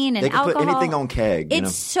champagne and they can alcohol. put anything on keg.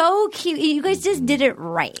 It's so cute. You guys just did it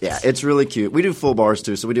right. Yeah, it's really cute. We do full bars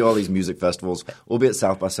too, so we do all these music festivals. We'll be at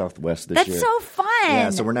South by Southwest this year. That's so fun. Yeah,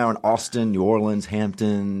 so we're now in Austin, New Orleans,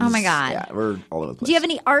 Hamptons. Oh my God. Yeah, we're all over the place. Do you have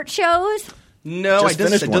any art shows? No, Just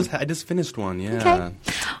finished one. I just finished one, yeah. Okay.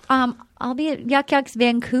 I'll be at Yuck Yucks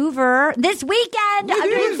Vancouver this weekend. I'm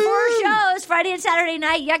doing 4 shows, Friday and Saturday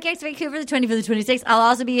night. Yuck Yucks Vancouver, the 25th and 26th. I'll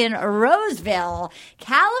also be in Roseville,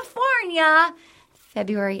 California,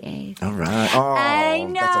 February 8th. All right. Oh, I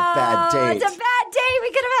know. that's a bad date. It's a bad day.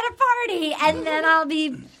 We could have had a party. And then I'll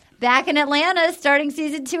be back in Atlanta starting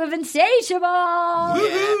season 2 of Insatiable.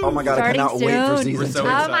 Oh my God, I cannot wait for soon. season We're so 2.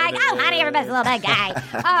 Oh my excited. God, honey, everybody's a little bad guy.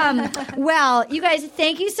 Well, you guys,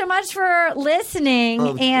 thank you so much for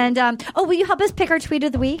listening. And will you help us pick our tweet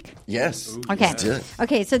of the week? Yes. Okay. Let's do it.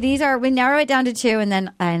 Okay, so we narrow it down to 2, and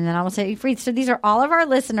then I will say free. So these are all of our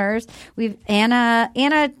listeners.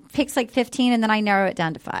 Anna picks like 15, and then I narrow it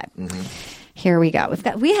down to 5. Mm-hmm. Here we go.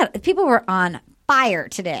 People were on fire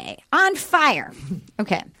today. On fire.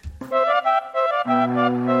 Okay.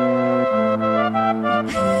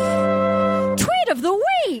 Tweet of the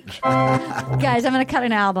week. Guys, I'm going to cut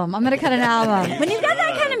an album. When you've got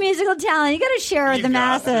that kind of musical talent, you got to share with the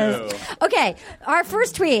masses. Okay, our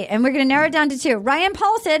first tweet, and we're going to narrow it down to 2. Ryan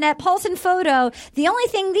Paulson at Paulson Photo. The only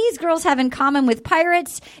thing these girls have in common with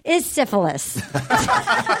pirates is syphilis.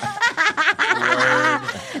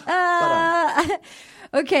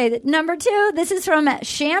 Okay, number 2. This is from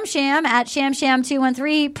Sham Sham at Sham Sham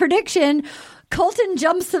 213. Prediction: Colton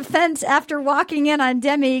jumps the fence after walking in on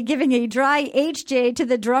Demi, giving a dry HJ to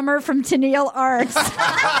the drummer from Tennille Arts.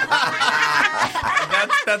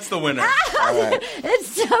 That's the winner. It's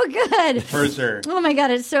so good. For sure. Oh my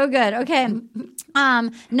God, it's so good. Okay.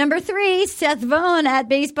 Number 3, Seth Vaughn at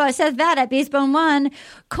Basebone 1.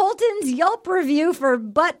 Colton's Yelp review for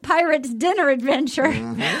Butt Pirates Dinner Adventure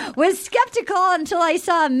was skeptical until I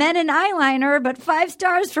saw Men in Eyeliner, but 5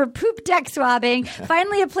 stars for poop deck swabbing.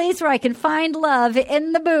 Finally, a place where I can find love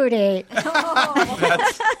in the booty.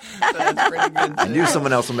 That's pretty good. I knew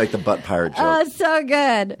someone else would make the butt pirate joke. So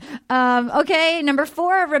good. Okay, number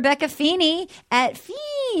 4, Rebecca Feeney at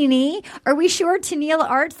Feeney. Are we sure Tennille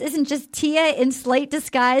Arts isn't just Tia in slight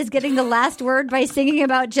disguise getting the last word by singing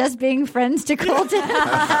about just being friends to Colton? Oh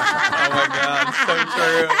my God, so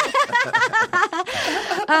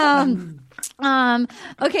true.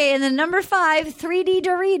 Okay, and then number 5, 3D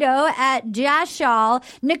Dorito at Jashal.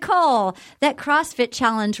 Nicole, that CrossFit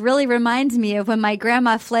challenge really reminds me of when my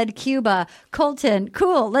grandma fled Cuba. Colton,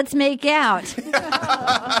 cool, let's make out.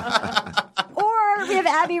 Or we have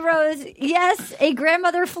Abby Rose. Yes, a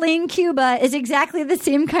grandmother fleeing Cuba is exactly the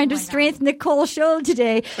same kind of strength Nicole showed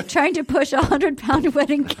today, trying to push a 100-pound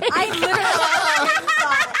wedding cake. I literally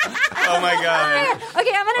Oh my God.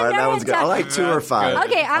 Okay, I'm going to narrow it down. I like 2 or 5.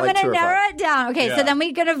 Okay, I'm going to narrow it down. Okay, Yeah. so then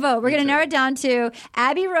we're going to vote. We're going to narrow it down to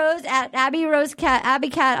Abby Rose at Abby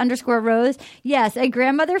Cat _ Rose. Yes, a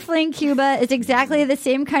grandmother fleeing Cuba is exactly the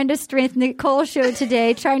same kind of strength Nicole showed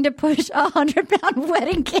today, trying to push a 100-pound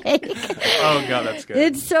wedding cake. Oh God, that's good.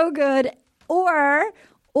 It's so good. Or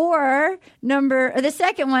the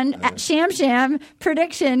second one, at Sham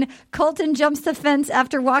prediction, Colton jumps the fence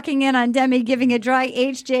after walking in on Demi giving a dry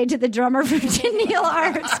HJ to the drummer from Neil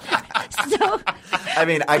Arts. So, I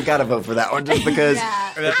mean, I got to vote for that one just because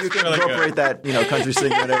That's if you can really incorporate good. that, country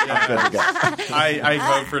singer in it, I'm good to go. I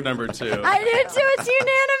vote for number 2. I do too. It's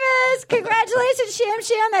unanimous. Congratulations,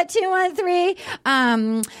 Sham at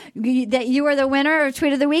 213. That you are the winner of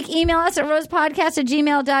Tweet of the Week. Email us at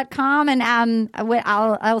rosepodcast@gmail.com, and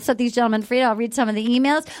I'll set these gentlemen free. I'll read some of the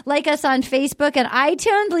emails. Like us on Facebook and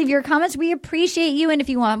iTunes. Leave your comments. We appreciate you. And if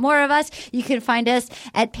you want more of us, you can find us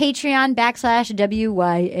at Patreon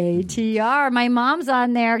 /WYATR. My mom's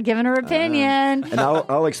on there giving her opinion. And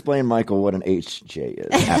I'll explain, Michael, what an HJ is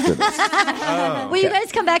after this. Will you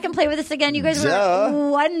guys come back and play with us again? You guys were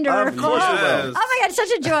wonderful. Of course we will. Oh my God,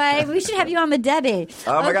 such a joy. We should have you on with Debbie.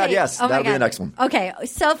 Oh my God, yes. That'll be the next one. Okay,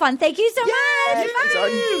 so fun. Thank you so much. Thanks, Bye.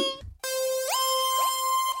 Arden.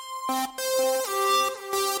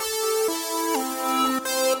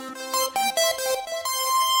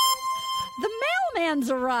 The mailman's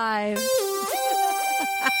arrived.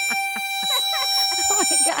 Oh my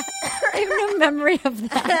God. I have no memory of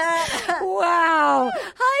that. Wow.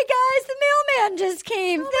 Hi, guys. The mailman just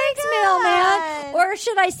came. Thanks, mailman. Or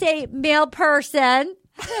should I say mail person?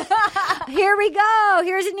 Here we go.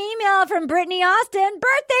 Here's an email from Brittany Austin.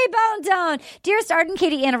 Birthday Bone Zone. Dearest Arden,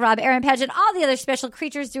 Katie, Anna, Rob, Aaron, Pageant, all the other special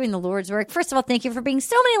creatures doing the Lord's work. First of all, thank you for bringing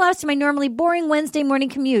so many laughs to my normally boring Wednesday morning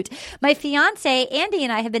commute. My fiance, Andy,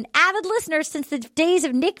 and I have been avid listeners since the days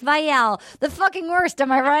of Nick Vial. The fucking worst,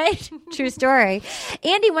 am I right? True story.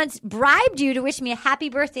 Andy once bribed you to wish me a happy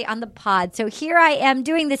birthday on the pod, so here I am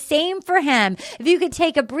doing the same for him. If you could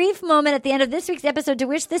take a brief moment at the end of this week's episode to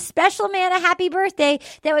wish this special man a happy birthday,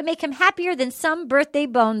 that would make him happier than some birthday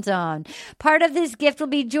Bone Zone. Part of this gift will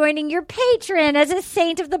be joining your patron as a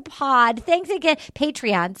saint of the pod. Thanks again.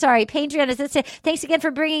 Patreon as a saint. Thanks again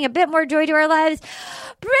for bringing a bit more joy to our lives.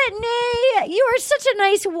 Brittany, you are such a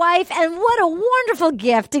nice wife, and what a wonderful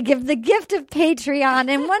gift to give the gift of Patreon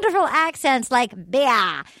in wonderful accents like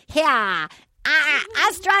Bea, here,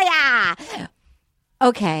 Australia.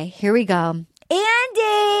 Okay, here we go.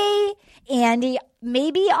 Andy,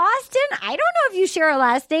 maybe Austin? I don't know if you share a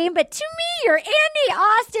last name, but to me, you're Andy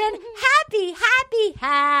Austin. Happy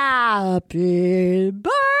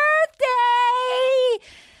birthday!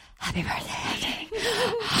 Happy birthday,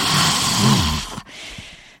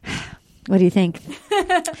 What do you think?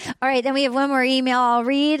 All right, then we have one more email I'll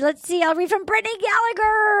read. Let's see. I'll read from Brittany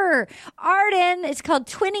Gallagher. Arden, it's called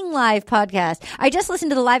Twinning Live Podcast. I just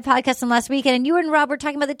listened to the live podcast from last weekend, and you and Rob were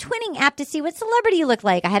talking about the twinning app to see what celebrity you look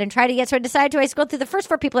like. I hadn't tried it yet, so I decided to. I scrolled through the first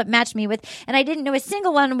 4 people it matched me with, and I didn't know a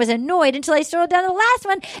single one and was annoyed until I scrolled down to the last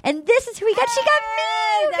one, and this is who we got. She got me,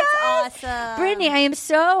 you That's guys. awesome. Brittany, I am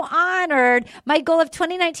so honored. My goal of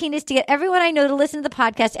 2019 is to get everyone I know to listen to the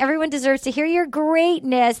podcast. Everyone deserves to hear your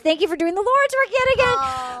greatness. Thank you for doing the Lord's work yet again.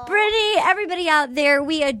 Oh. Brittany, everybody out there,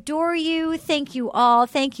 we adore you. Thank you all.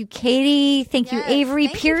 Thank you, Katie. Thank you, Yes, Avery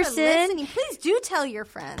thank you for Pearson. listening. Please do tell your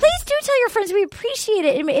friends. Please do tell your friends. We appreciate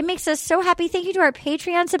it. It makes us so happy. Thank you to our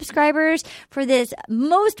Patreon subscribers for this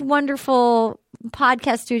most wonderful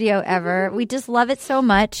podcast studio ever. We just love it so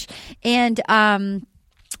much. And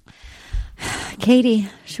Katie,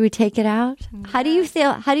 should we take it out? How do you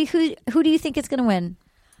feel? Who do you think is going to win?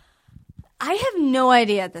 I have no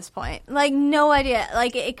idea at this point. Like, no idea.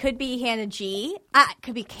 Like, it could be Hannah G. It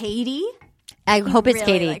could be Katie. I hope it's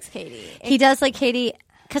really Katie. Likes Katie. He does like Katie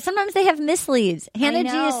because sometimes they have misleads. Hannah G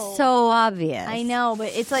is so obvious. I know,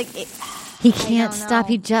 but it's like he can't stop.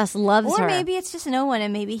 He just loves her. Or maybe it's just no one,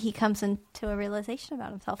 and maybe he comes into a realization about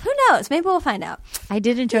himself. Who knows? Maybe we'll find out. I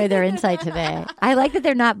did enjoy their insight today. I like that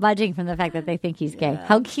they're not budging from the fact that they think he's gay.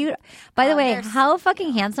 How cute! By the way, how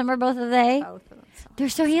fucking handsome are both of they? Both of them. They're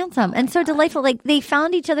so handsome and so delightful. Like, they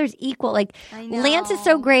found each other's equal. Like, I know. Lance is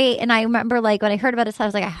so great. And I remember, like, when I heard about his, I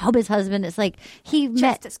was like, I hope his husband is like,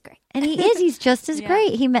 Just as great. And he is. He's just as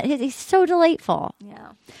great. He's so delightful.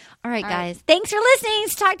 Yeah. All right, guys. Thanks for listening.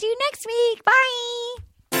 Talk to you next week. Bye.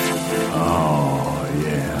 Oh,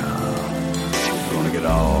 yeah. Gonna get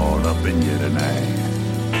all up in you tonight.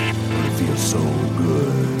 It feels so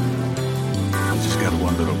good. I just got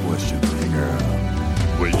one little question for you, girl.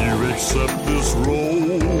 Will you accept this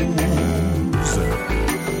rose?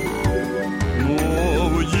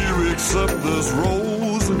 Oh, will you accept this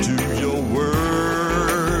rose into your world?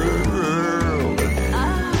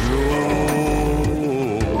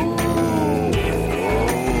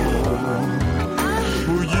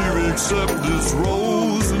 Will you accept this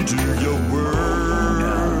rose into your world?